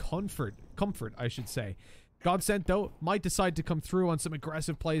 Lack of comfort, I should say. GODSENT, though, might decide to come through on some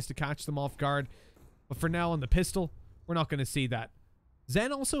aggressive plays to catch them off guard. But for now, on the pistol, we're not going to see that.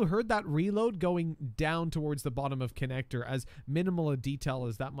 Zen also heard that reload going down towards the bottom of connector, as minimal a detail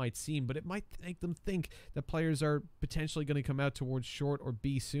as that might seem. But it might make them think that players are potentially going to come out towards short or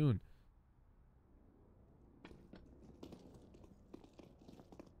B soon.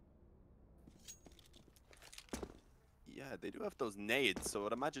 Yeah, they do have those nades, so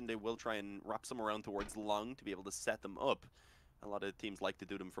I'd imagine they will try and wrap some around towards long to be able to set them up. A lot of teams like to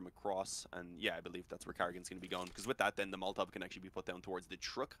do them from across, and yeah, I believe that's where Carrigan's going to be going, because with that, then the Molotov can actually be put down towards the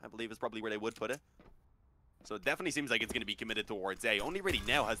truck, I believe is probably where they would put it. So it definitely seems like it's going to be committed towards A. Only really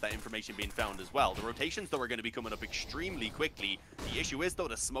now has that information been found as well. The rotations, though, are going to be coming up extremely quickly. The issue is, though,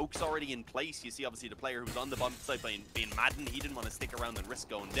 the smoke's already in place. You see, obviously, the player who's on the bomb site being Madden, he didn't want to stick around and risk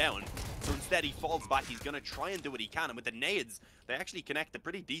going down. So instead, he falls back. He's going to try and do what he can. And with the nades, they actually connect a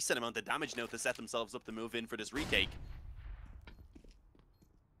pretty decent amount of damage now to set themselves up to move in for this retake.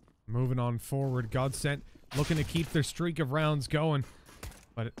 Moving on forward, GODSENT looking to keep their streak of rounds going.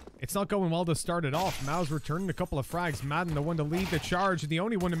 But it's not going well to start it off. Mao's returning a couple of frags. Madden, the one to lead the charge, and the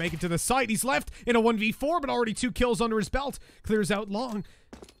only one to make it to the site. He's left in a 1v4, but already 2 kills under his belt. Clears out long.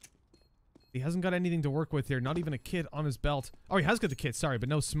 He hasn't got anything to work with here. Not even a kit on his belt. Oh, he has got the kit, sorry, but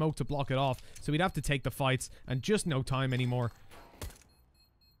no smoke to block it off. So he'd have to take the fights, and just no time anymore.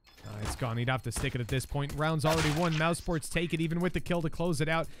 It's gone. He'd have to stick it at this point. Round's already won. mousesports take it, even with the kill to close it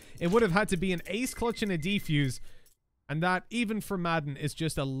out. It would have had to be an ace clutch and a defuse. And that, even for Madden, is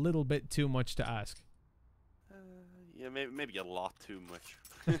just a little bit too much to ask. Yeah, maybe a lot too much.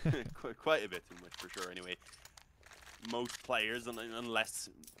 Quite a bit too much, for sure, anyway. most players, unless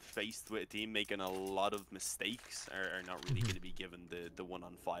faced with a team making a lot of mistakes, are not really going to be given the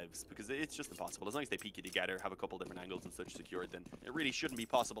 1-on-5s, because it's just impossible. As long as they peek you together, have a couple different angles and such secured, then it really shouldn't be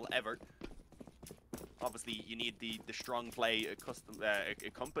possible ever. Obviously, you need the strong play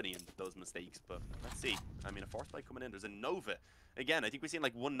accompanying those mistakes, but let's see. I mean, a fourth play coming in. There's a Nova. Again, I think we've seen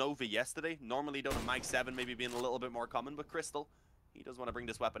like one Nova yesterday. Normally, don't a Mag 7 maybe being a little bit more common, but Crystal, he does want to bring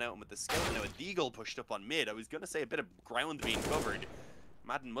this weapon out, and with the skill, now a Deagle pushed up on mid. I was going to say a bit of ground being covered.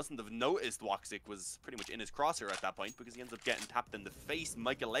 Madden mustn't have noticed Woxic was pretty much in his crosshair at that point, because he ends up getting tapped in the face.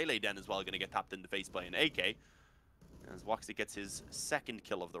 Michael Lele then as well going to get tapped in the face by an AK, as Woxic gets his second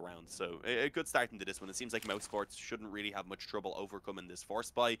kill of the round. So a good start into this one. It seems like mousesports shouldn't really have much trouble overcoming this force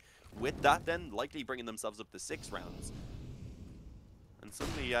buy. With that then, likely bringing themselves up to 6 rounds. And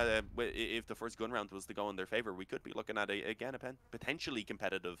suddenly, if the first gun round was to go in their favor, we could be looking at, again, a potentially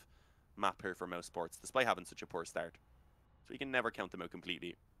competitive map here for mousesports, despite having such a poor start. So you can never count them out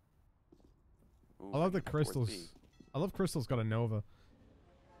completely. Ooh, I love the Crystals. I love Crystal's got a Nova.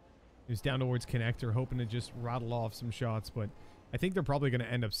 He was down towards connector, hoping to just rattle off some shots, but I think they're probably going to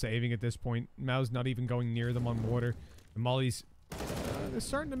end up saving at this point. Mau's not even going near them on water. And Molly's they're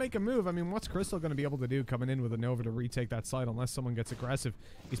starting to make a move. I mean, what's Crystal going to be able to do coming in with a Nova to retake that side unless someone gets aggressive?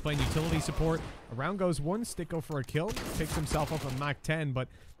 He's playing utility support. Around goes one. Sticko for a kill. Picks himself up a Mach 10, but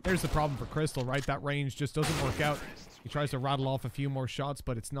there's the problem for Crystal, right? That range just doesn't work out. He tries to rattle off a few more shots,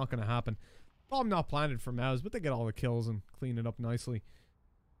 but it's not going to happen. Bomb not planted for Maus, but they get all the kills and clean it up nicely.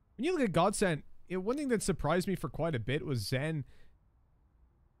 When you look at GODSENT, one thing that surprised me for quite a bit was Zen.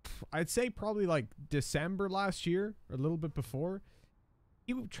 I'd say probably like December last year, or a little bit before.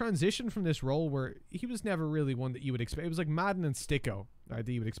 He transitioned from this role where he was never really one that you would expect. It was like Madden and Sticko that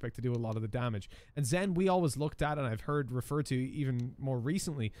you would expect to do a lot of the damage. And Zen, we always looked at, and I've heard referred to even more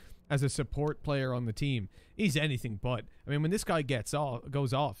recently, as a support player on the team. He's anything but. I mean, when this guy goes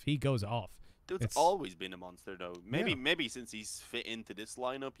off, he goes off. Dude's always been a monster, though. Maybe since he's fit into this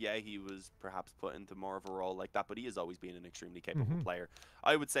lineup, yeah, he was perhaps put into more of a role like that, but he has always been an extremely capable player.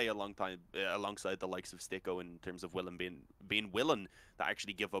 I would say a long time alongside the likes of Sticko in terms of being willing to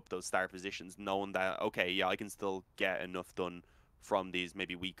actually give up those star positions, knowing that, okay, yeah, I can still get enough done from these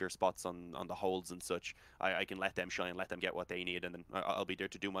maybe weaker spots on the holds and such. I can let them shine, let them get what they need, and then I'll be there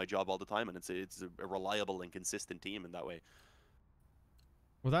to do my job all the time, and it's a reliable and consistent team in that way.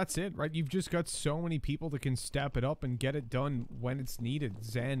 Well, that's it, right? You've just got so many people that can step it up and get it done when it's needed.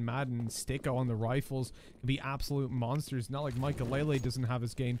 Zen, Madden, Sticko on the rifles can be absolute monsters. Not like Michael Lele doesn't have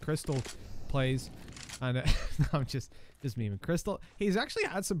his game. Crystal plays. And no, I'm just memeing. Crystal, he's actually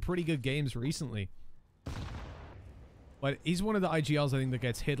had some pretty good games recently. But he's one of the IGLs, I think, that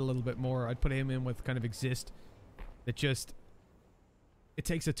gets hit a little bit more. I'd put him in with kind of Exist. That just... it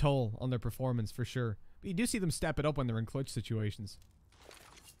takes a toll on their performance, for sure. But you do see them step it up when they're in clutch situations.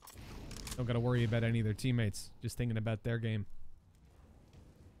 Don't got to worry about any of their teammates. Just thinking about their game.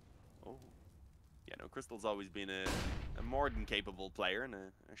 Oh. Yeah, no, Crystal's always been a more than capable player and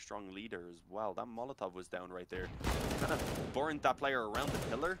a strong leader as well. That Molotov was down right there. Kind of burnt that player around the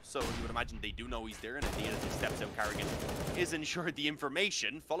pillar, so you would imagine they do know he's there, and at the end of 2 steps out, Carrigan is ensured the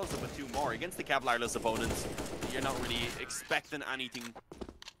information. Follows up with 2 more against the Kevlar-less opponents. You're not really expecting anything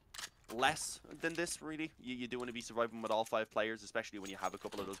less than this, really. You do want to be surviving with all 5 players, especially when you have a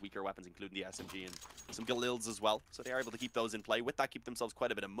couple of those weaker weapons, including the SMG and some Galils as well. So they are able to keep those in play. With that, keep themselves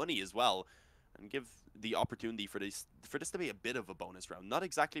quite a bit of money as well, and give the opportunity for this to be a bit of a bonus round. Not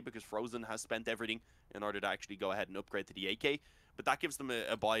exactly because Frozen has spent everything in order to actually go ahead and upgrade to the AK, but that gives them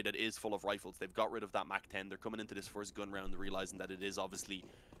a buy that is full of rifles. They've got rid of that Mach 10. They're coming into this first gun round realizing that it is obviously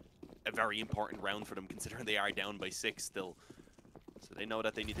a very important round for them, considering they are down by 6 still. So they know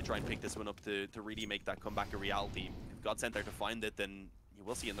that they need to try and pick this one up to really make that comeback a reality. If GODSENT there to find it, then you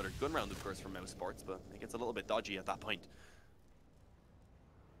will see another gun round, of course, from mousesports, but it gets a little bit dodgy at that point.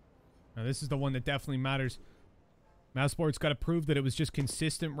 Now, this is the one that definitely matters. mousesports got to prove that it was just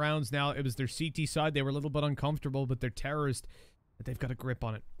consistent rounds. Now, it was their CT side. They were a little bit uncomfortable, but they're terrorist. But they've got a grip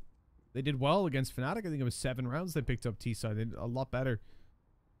on it. They did well against Fnatic. I think it was 7 rounds they picked up T side. They did a lot better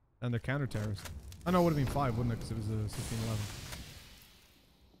than their counter-terrorist. I know it would have been 5, wouldn't it? Because it was a 16-11.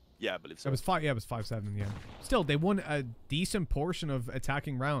 Yeah, I believe so. It was 5. Yeah, it was 5-7 in the end. Still, they won a decent portion of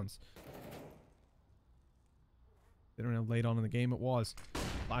attacking rounds. They don't know how late on in the game it was.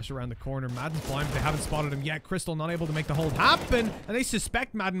 Flash around the corner. Madden's blind, but they haven't spotted him yet. Crystal not able to make the hold happen, and they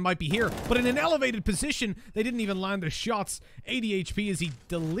suspect Madden might be here. But in an elevated position, they didn't even land the shots. 80 HP as he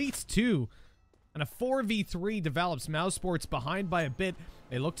deletes 2. And a 4v3 develops. mousesports behind by a bit.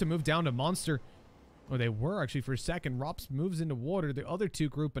 They look to move down to Monster. Or they were actually for a second. Rops moves into water. The other two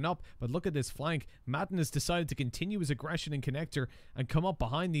grouping up. But look at this flank. Madden has decided to continue his aggression in connector and come up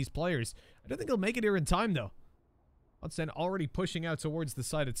behind these players. I don't think he'll make it here in time, though. GODSENT already pushing out towards the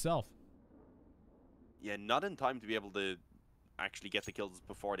site itself. Yeah, not in time to be able to actually get the kills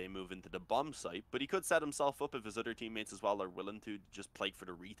before they move into the bomb site, but he could set himself up if his other teammates as well are willing to just play for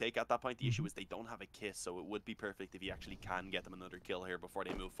the retake at that point. The issue is they don't have a kiss, so it would be perfect if he actually can get them another kill here before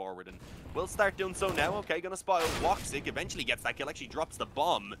they move forward, and we'll start doing so now. Okay, gonna spot out Woxic, eventually gets that kill, actually drops the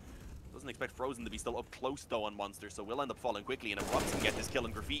bomb. Doesn't expect Frozen to be still up close though on Monster, so we'll end up falling quickly, and if Rops can get this kill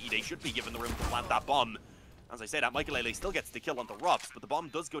in Graffiti, they should be given the room to plant that bomb. As I say that, Michael still gets the kill on the Rops, but the bomb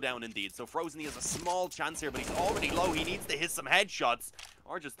does go down indeed. So Frozen, he has a small chance here, but he's already low. He needs to hit some headshots,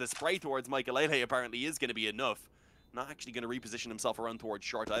 or just the spray towards Michael apparently is going to be enough. Not actually going to reposition himself around towards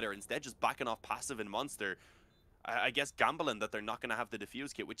short either. Instead, just backing off passive in Monster. I guess gambling that they're not going to have the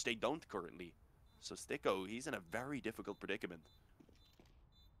defuse kit, which they don't currently. So Sticko, he's in a very difficult predicament.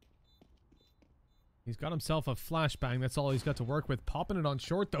 He's got himself a flashbang. That's all he's got to work with. Popping it on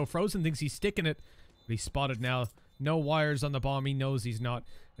short, though. Frozen thinks he's sticking it. But he's spotted now. No wires on the bomb. He knows he's not.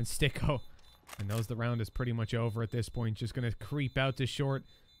 And Sticko knows the round is pretty much over at this point. Just going to creep out to short.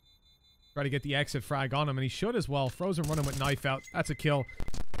 Try to get the exit frag on him. And he should as well. Frozen running with knife out. That's a kill.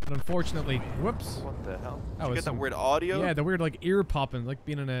 But unfortunately, whoops. What the hell? Did you get that weird audio? Yeah, the weird like ear popping. Like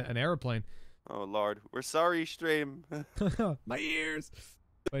being in an airplane. Oh, Lord. We're sorry, stream. My ears.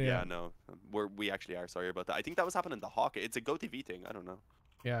 But yeah, no. We actually are sorry about that. I think that was happening in the Hawk. It's a GoTV thing. I don't know.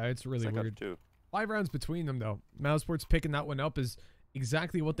 Yeah, it's really weird. Too. 5 rounds between them, though. mousesports picking that one up is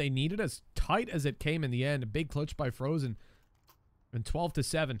exactly what they needed, as tight as it came in the end. A big clutch by Frozen. And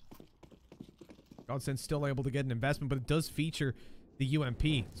 12-7. GODSENT still able to get an investment, but it does feature the UMP.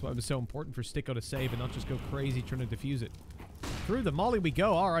 That's why it was so important for Sticko to save and not just go crazy trying to defuse it. Through the molly we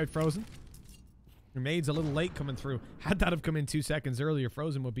go. All right, Frozen. Your maid's a little late coming through. Had that have come in 2 seconds earlier,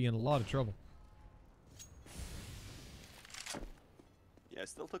 Frozen would be in a lot of trouble. Yeah,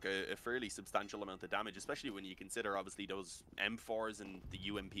 still took a fairly substantial amount of damage, especially when you consider, obviously, those M4s and the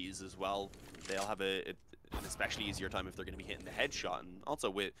UMPs as well. They'll have an especially easier time if they're going to be hitting the headshot. And also,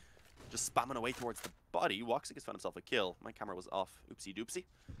 with just spamming away towards the body, Woxic has found himself a kill. My camera was off. Oopsie doopsie.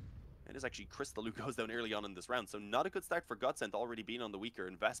 It is actually Crystal who goes down early on in this round, so not a good start for GODSENT, already being on the weaker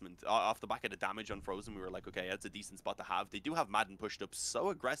investment. Off the back of the damage on Frozen, we were like, okay, that's a decent spot to have. They do have Madden pushed up so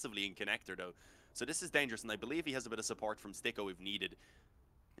aggressively in Connector, though. So this is dangerous, and I believe he has a bit of support from Sticko if needed.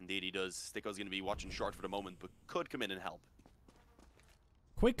 Indeed he does. Sticko's going to be watching short for the moment, but could come in and help.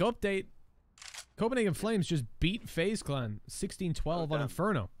 Quick update. Copenhagen Flames just beat FaZe Clan 16-12 on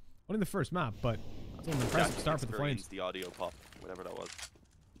Inferno. Only the first map, but it's an impressive start for the Flames. The audio pop, whatever that was.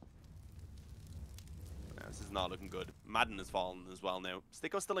 Yeah, this is not looking good. Madden has fallen as well now.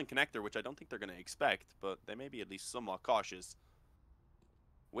 Sticko's still in Connector, which I don't think they're going to expect, but they may be at least somewhat cautious.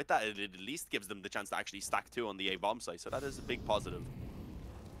 With that, it at least gives them the chance to actually stack 2 on the A-bomb site, so that is a big positive.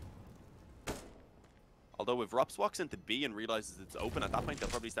 Although if Rops walks into B and realizes it's open, at that point they'll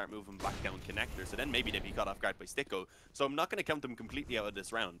probably start moving back down Connector, so then maybe they'd be caught off guard by Sticko. So I'm not going to count them completely out of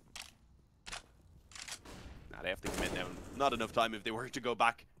this round. Nah, they have to commit now. Not enough time if they were to go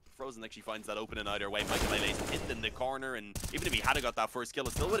back. Frozen actually finds that opening either way. Michael Lele's pinned in the corner, and even if he had got that first kill,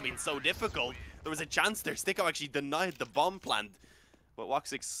 it still would have been so difficult. There was a chance there. Sticko actually denied the bomb plant, but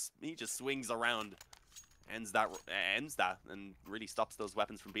Woxic, he just swings around. Ends that, and really stops those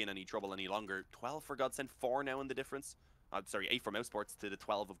weapons from being any trouble any longer. 12 for GODSENT, 4 now in the difference. Sorry, 8 for mousesports to the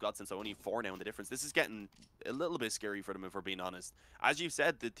 12 of GODSENT, so only 4 now in the difference. This is getting a little bit scary for them, if we're being honest. As you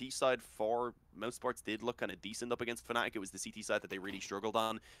said, the T side for mousesports did look kind of decent up against Fnatic. It was the CT side that they really struggled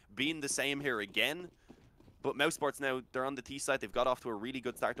on. Being the same here again, but mousesports now, they're on the T side. They've got off to a really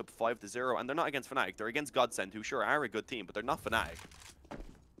good start, up 5-0, and they're not against Fnatic. They're against GODSENT, who sure are a good team, but they're not Fnatic.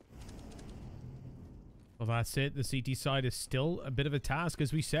 Well, that's it. The CT side is still a bit of a task,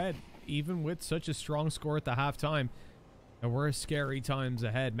 as we said. Even with such a strong score at the halftime, there were scary times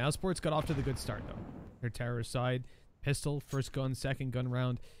ahead. mousesports got off to the good start, though. Their terror side, pistol, first gun, second gun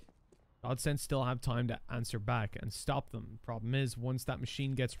round. GODSENT still have time to answer back and stop them. Problem is, once that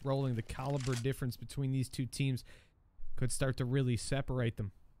machine gets rolling, the caliber difference between these two teams could start to really separate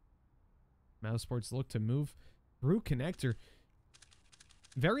them. mousesports look to move through Connector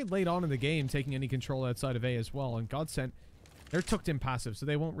very late on in the game, taking any control outside of A as well. And GODSENT, they're tucked in passive, so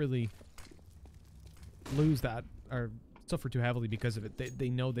they won't really lose that or suffer too heavily because of it. They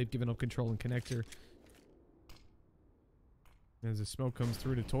know they've given up control in Connector. As the smoke comes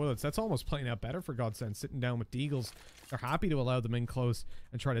through the toilets, that's almost playing out better for GODSENT. Sitting down with Deagles, they're happy to allow them in close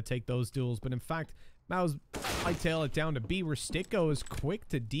and try to take those duels. But in fact, Maus hightail it down to B, where Sticko is quick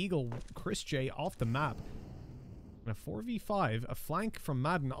to deagle Chris J off the map. And a 4v5, a flank from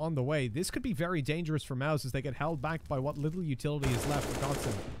Madden on the way. This could be very dangerous for Mouse as they get held back by what little utility is left for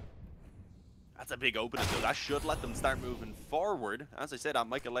GODSENT. That's a big opening, though. That should let them start moving forward. As I said,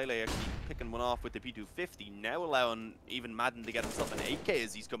 Michael Lele actually picking one off with the P250, now allowing even Madden to get himself an 8K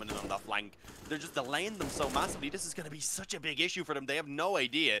as he's coming in on that flank. They're just delaying them so massively. This is going to be such a big issue for them. They have no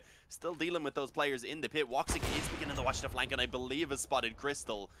idea. Still dealing with those players in the pit. Woxic is beginning to watch the flank, and I believe has spotted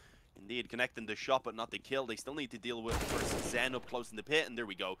Crystal. Indeed, connecting the shot, but not the kill. They still need to deal with first Zen up close in the pit, and there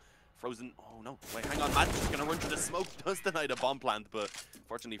we go. Frozen. Oh, no. Wait, hang on. Madden's just going to run through the smoke. Does deny the bomb plant, but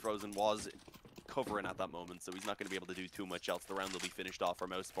fortunately, Frozen was covering at that moment, so he's not going to be able to do too much else. The round will be finished off for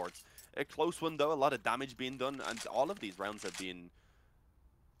mousesports. A close one, though. A lot of damage being done, and all of these rounds have been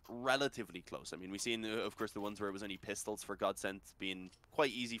relatively close. I mean, we've seen, of course, the ones where it was only pistols for GODSENT being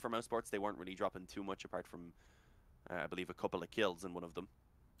quite easy for mousesports. They weren't really dropping too much apart from, I believe, a couple of kills in one of them.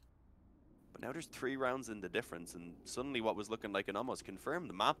 But now there's 3 rounds in the difference, and suddenly what was looking like an almost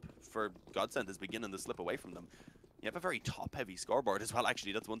confirmed map for GODSENT is beginning to slip away from them. You have a very top-heavy scoreboard as well,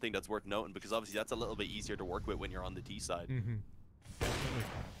 actually. That's one thing that's worth noting, because obviously that's a little bit easier to work with when you're on the T side.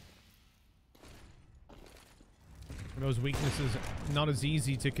 Those weaknesses, not as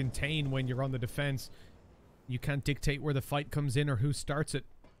easy to contain when you're on the defense. You can't dictate where the fight comes in or who starts it.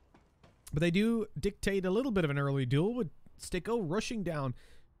 But they do dictate a little bit of an early duel with Sticko rushing down,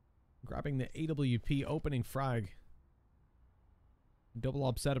 grabbing the AWP opening frag. Double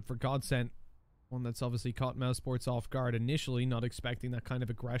op setup for GODSENT. One that's obviously caught mousesports off guard initially, not expecting that kind of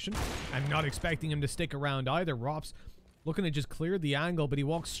aggression. And not expecting him to stick around either. Rops looking to just clear the angle, but he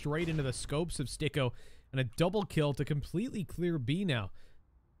walks straight into the scopes of Sticko. And a double kill to completely clear B now.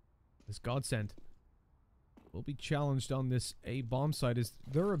 This GODSENT will be challenged on this A bomb site. Is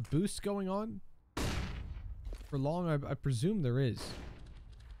there a boost going on? For long, I presume there is.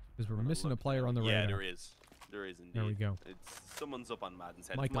 Because we're missing a player on the radar. Yeah, there is. There is indeed. There we go. It's someone's up on Madden's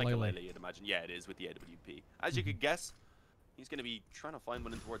head. Michael Lele, you'd imagine. Yeah, it is with the AWP. As you could guess, he's going to be trying to find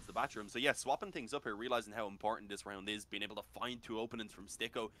one in towards the bathroom. So yeah, swapping things up here, realizing how important this round is, being able to find 2 openings from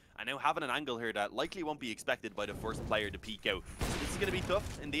Sticko, and now having an angle here that likely won't be expected by the first player to peek out. So this is going to be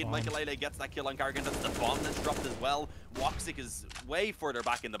tough. Indeed, Michael Lele gets that kill on Carrigan. That's the bomb that's dropped as well. Woxic is way further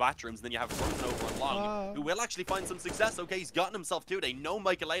back in the bathrooms. And then you have Frozen over on Long, who will actually find some success. Okay, he's gotten himself 2. They know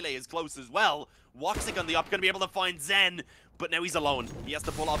Michael Lele is close as well. Woxic on the up, going to be able to find Zen, but now he's alone. He has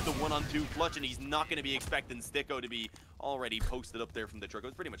to pull off the 1-on-2 clutch, and he's not going to be expecting Sticko to be already posted up there from the truck. It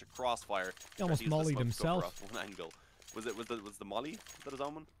was pretty much a crossfire. He almost mollied himself. One angle. Was the molly? Was that his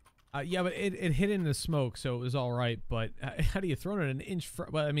own one? Yeah, but it hit in the smoke, so it was all right. But had he thrown it an inch?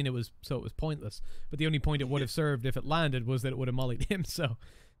 Well, I mean, it was pointless. But the only point it would have served if it landed was that it would have mollied him. So,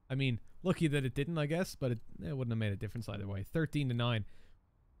 I mean, lucky that it didn't, I guess. But it wouldn't have made a difference either way. 13-9.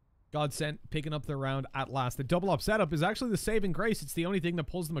 GODSENT picking up the round at last. The double up setup is actually the saving grace. It's the only thing that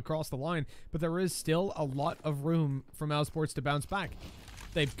pulls them across the line. But there is still a lot of room for mousesports to bounce back.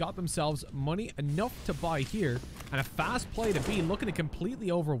 They've got themselves money enough to buy here, and a fast play to B, looking to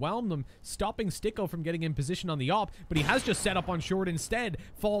completely overwhelm them, stopping Sticko from getting in position on the op, but he has just set up on short instead,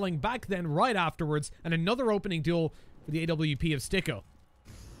 falling back then right afterwards, and another opening duel for the AWP of Sticko.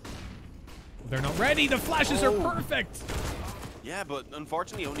 They're not ready. The flashes are perfect. Yeah, but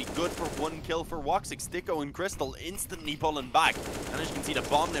unfortunately only good for 1 kill for Woxic. Sticko and Crystal instantly pulling back. And as you can see, the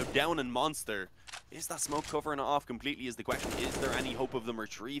bomb now down in Monster. Is that smoke covering it off completely is the question. Is there any hope of them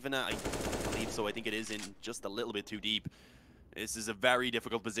retrieving it? I believe so. I think it is in just a little bit too deep. This is a very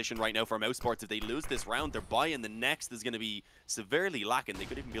difficult position right now for mousesports. If they lose this round, their buy in the next is going to be severely lacking. They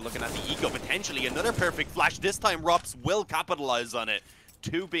could even be looking at the eco potentially. Another perfect flash. This time, Rops will capitalize on it.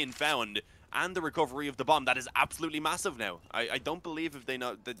 2 being found. And the recovery of the bomb. That is absolutely massive now. I don't believe if they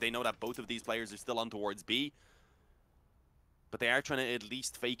know that both of these players are still on towards B. But they are trying to at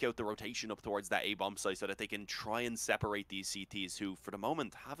least fake out the rotation up towards that A bomb site so that they can try and separate these CTs who, for the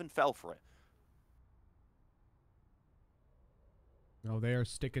moment, haven't fell for it. No, they are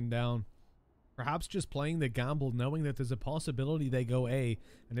sticking down. Perhaps just playing the gamble, knowing that there's a possibility they go A.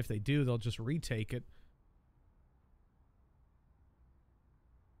 And if they do, they'll just retake it.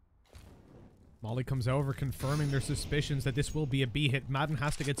 Molly comes over, confirming their suspicions that this will be a B hit. Madden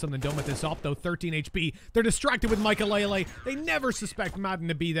has to get something done with this op, though. 13 HP. They're distracted with Michael Lele. They never suspect Madden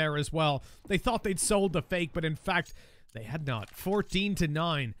to be there as well. They thought they'd sold the fake, but in fact, they had not.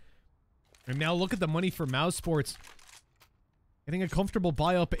 14-9. And now look at the money for mousesports. Getting a comfortable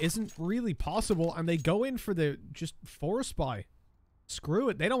buy-up isn't really possible, and they go in for the just force buy. Screw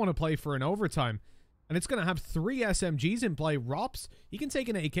it. They don't want to play for an overtime. And it's going to have 3 SMGs in play. Rops, he can take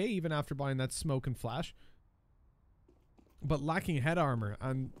an AK even after buying that smoke and flash. but lacking head armor,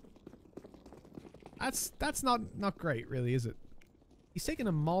 and that's not great, really, is it? He's taking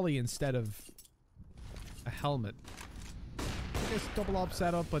a molly instead of a helmet. I guess double op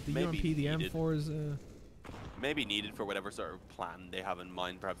setup, but the UMP, the M4 is maybe needed for whatever sort of plan they have in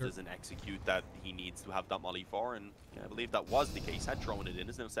mind. Perhaps doesn't execute that he needs to have that molly for, and yeah, I believe that was the case. Had thrown it in,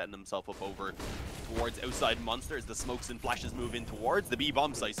 is now setting himself up over towards outside Monster as the smokes and flashes move in towards the B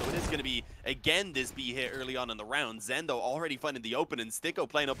bomb site. So it is going to be again this B hit early on in the round. Zendo already finding the open, and Sticko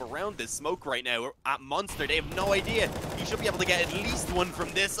playing up around this smoke right now at Monster. They have no idea. He should be able to get at least one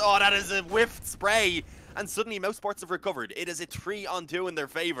from this. Oh, that is a whiffed spray. And suddenly mousesports have recovered. It is a 3-on-2 in their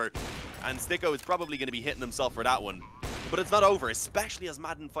favor. And Sticko is probably going to be hitting himself for that one. But it's not over, especially as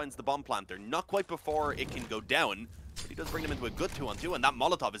Madden finds the bomb planter. Not quite before it can go down. But he does bring them into a good 2-on-2, and that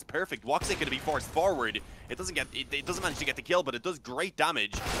Molotov is perfect. Woxic going to be forced forward. It doesn't manage to get the kill, but it does great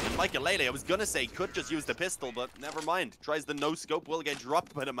damage. And Michaelele, I was going to say, could just use the pistol, but never mind. Tries the no-scope, will get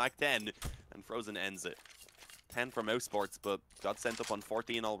dropped by the Mac-10. And Frozen ends it. 10 for mousesports, but GODSENT up on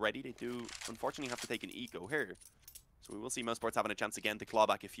 14 already. They do unfortunately have to take an eco here. So we will see mousesports having a chance again to claw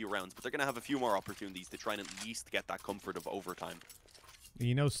back a few rounds, but they're going to have a few more opportunities to try and at least get that comfort of overtime.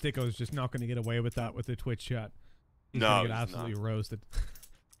 You know Sticko's just not going to get away with that with the Twitch chat. He's no, going to get absolutely roasted.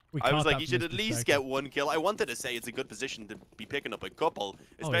 I was like, he should at least get one kill. I wanted to say it's a good position to be picking up a couple,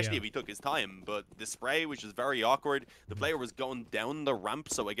 especially if he took his time. But the spray, which is very awkward, the player was going down the ramp,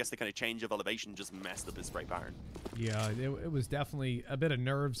 so I guess the kind of change of elevation just messed up his spray pattern. Yeah, it was definitely a bit of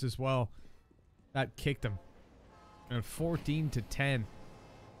nerves as well. That kicked him. And 14-10.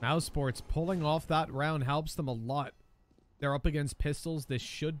 mousesports pulling off that round helps them a lot. They're up against pistols. This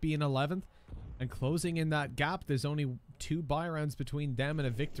should be an 11th. And closing in that gap, there's only 2 buy rounds between them and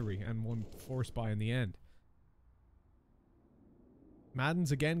a victory, and 1 force buy in the end.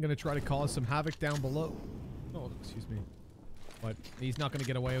 Madden's again going to try to cause some havoc down below. Oh, excuse me. But he's not going to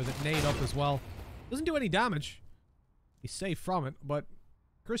get away with it. Nade up as well. Doesn't do any damage. He's safe from it, but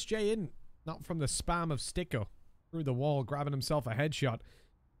Chris J in, not from the spam of Sticko. Through the wall, grabbing himself a headshot.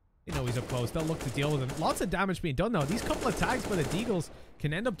 You know he's up close. They'll look to deal with him. Lots of damage being done, though. These couple of tags by the Deagles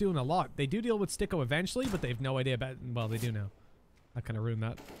can end up doing a lot. They do deal with Sticko eventually, but they have no idea about... Well, they do now. That kind of ruined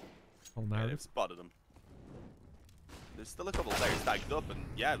that whole narrative. Yeah, they've spotted him. There's still a couple of players tagged up, and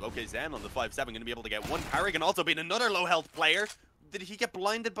yeah, okay, Zen on the 5-7 going to be able to get one. Carrigan also being another low-health player. Did he get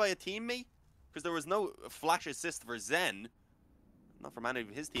blinded by a teammate? Because there was no flash assist for Zen. Not from any of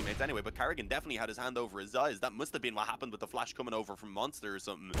his teammates anyway, but Carrigan definitely had his hand over his eyes. That must have been what happened with the flash coming over from Monster or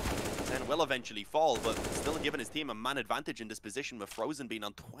something. Zen will eventually fall, but still giving his team a man advantage in this position with Frozen being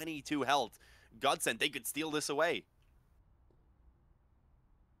on 22 health. GODSENT, they could steal this away.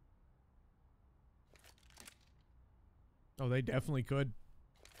 Oh, they definitely could.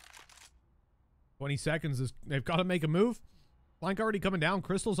 20 seconds. They've got to make a move. Blank already coming down.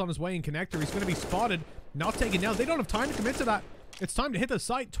 Crystal's on his way in connector. He's going to be spotted. Not taken down. They don't have time to commit to that. It's time to hit the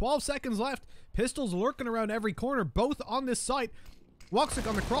site. 12 seconds left. Pistols lurking around every corner, both on this site. Woxic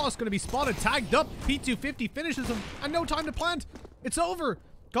on the cross, going to be spotted, tagged up. P250 finishes him, and no time to plant. It's over.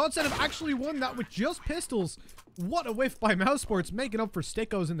 GODSENT have actually won that with just pistols. What a whiff by mousesports, making up for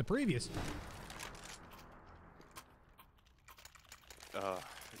Stickos in the previous.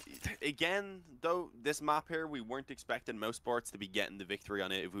 Again, though, this map here, we weren't expecting mousesports to be getting the victory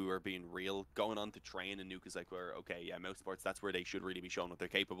on it if we were being real. Going on to train and Nuke is like, okay, yeah, mousesports, that's where they should really be showing what they're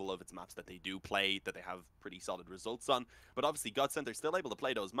capable of. It's maps that they do play, that they have pretty solid results on. But obviously, GODSENT are still able to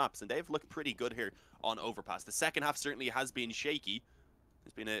play those maps, and they've looked pretty good here on Overpass. The second half certainly has been shaky.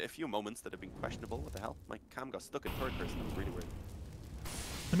 There's been a few moments that have been questionable. What the hell? My cam got stuck in third person. That was really weird.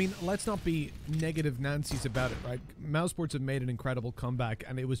 I mean, let's not be negative Nancy's about it, right? mousesports have made an incredible comeback,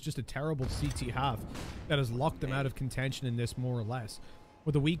 and it was just a terrible CT half that has locked them out of contention in this, more or less.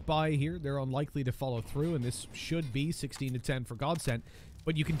 With a weak bye here, they're unlikely to follow through, and this should be 16-10 for GODSENT.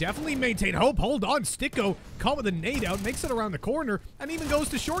 But you can definitely maintain hope. Hold on, Sticko caught with a nade out, makes it around the corner, and even goes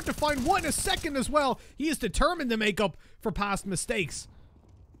to short to find one a second as well. He is determined to make up for past mistakes.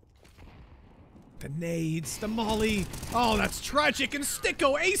 The nades, the molly. Oh, that's tragic. And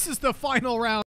Sticko aces the final round.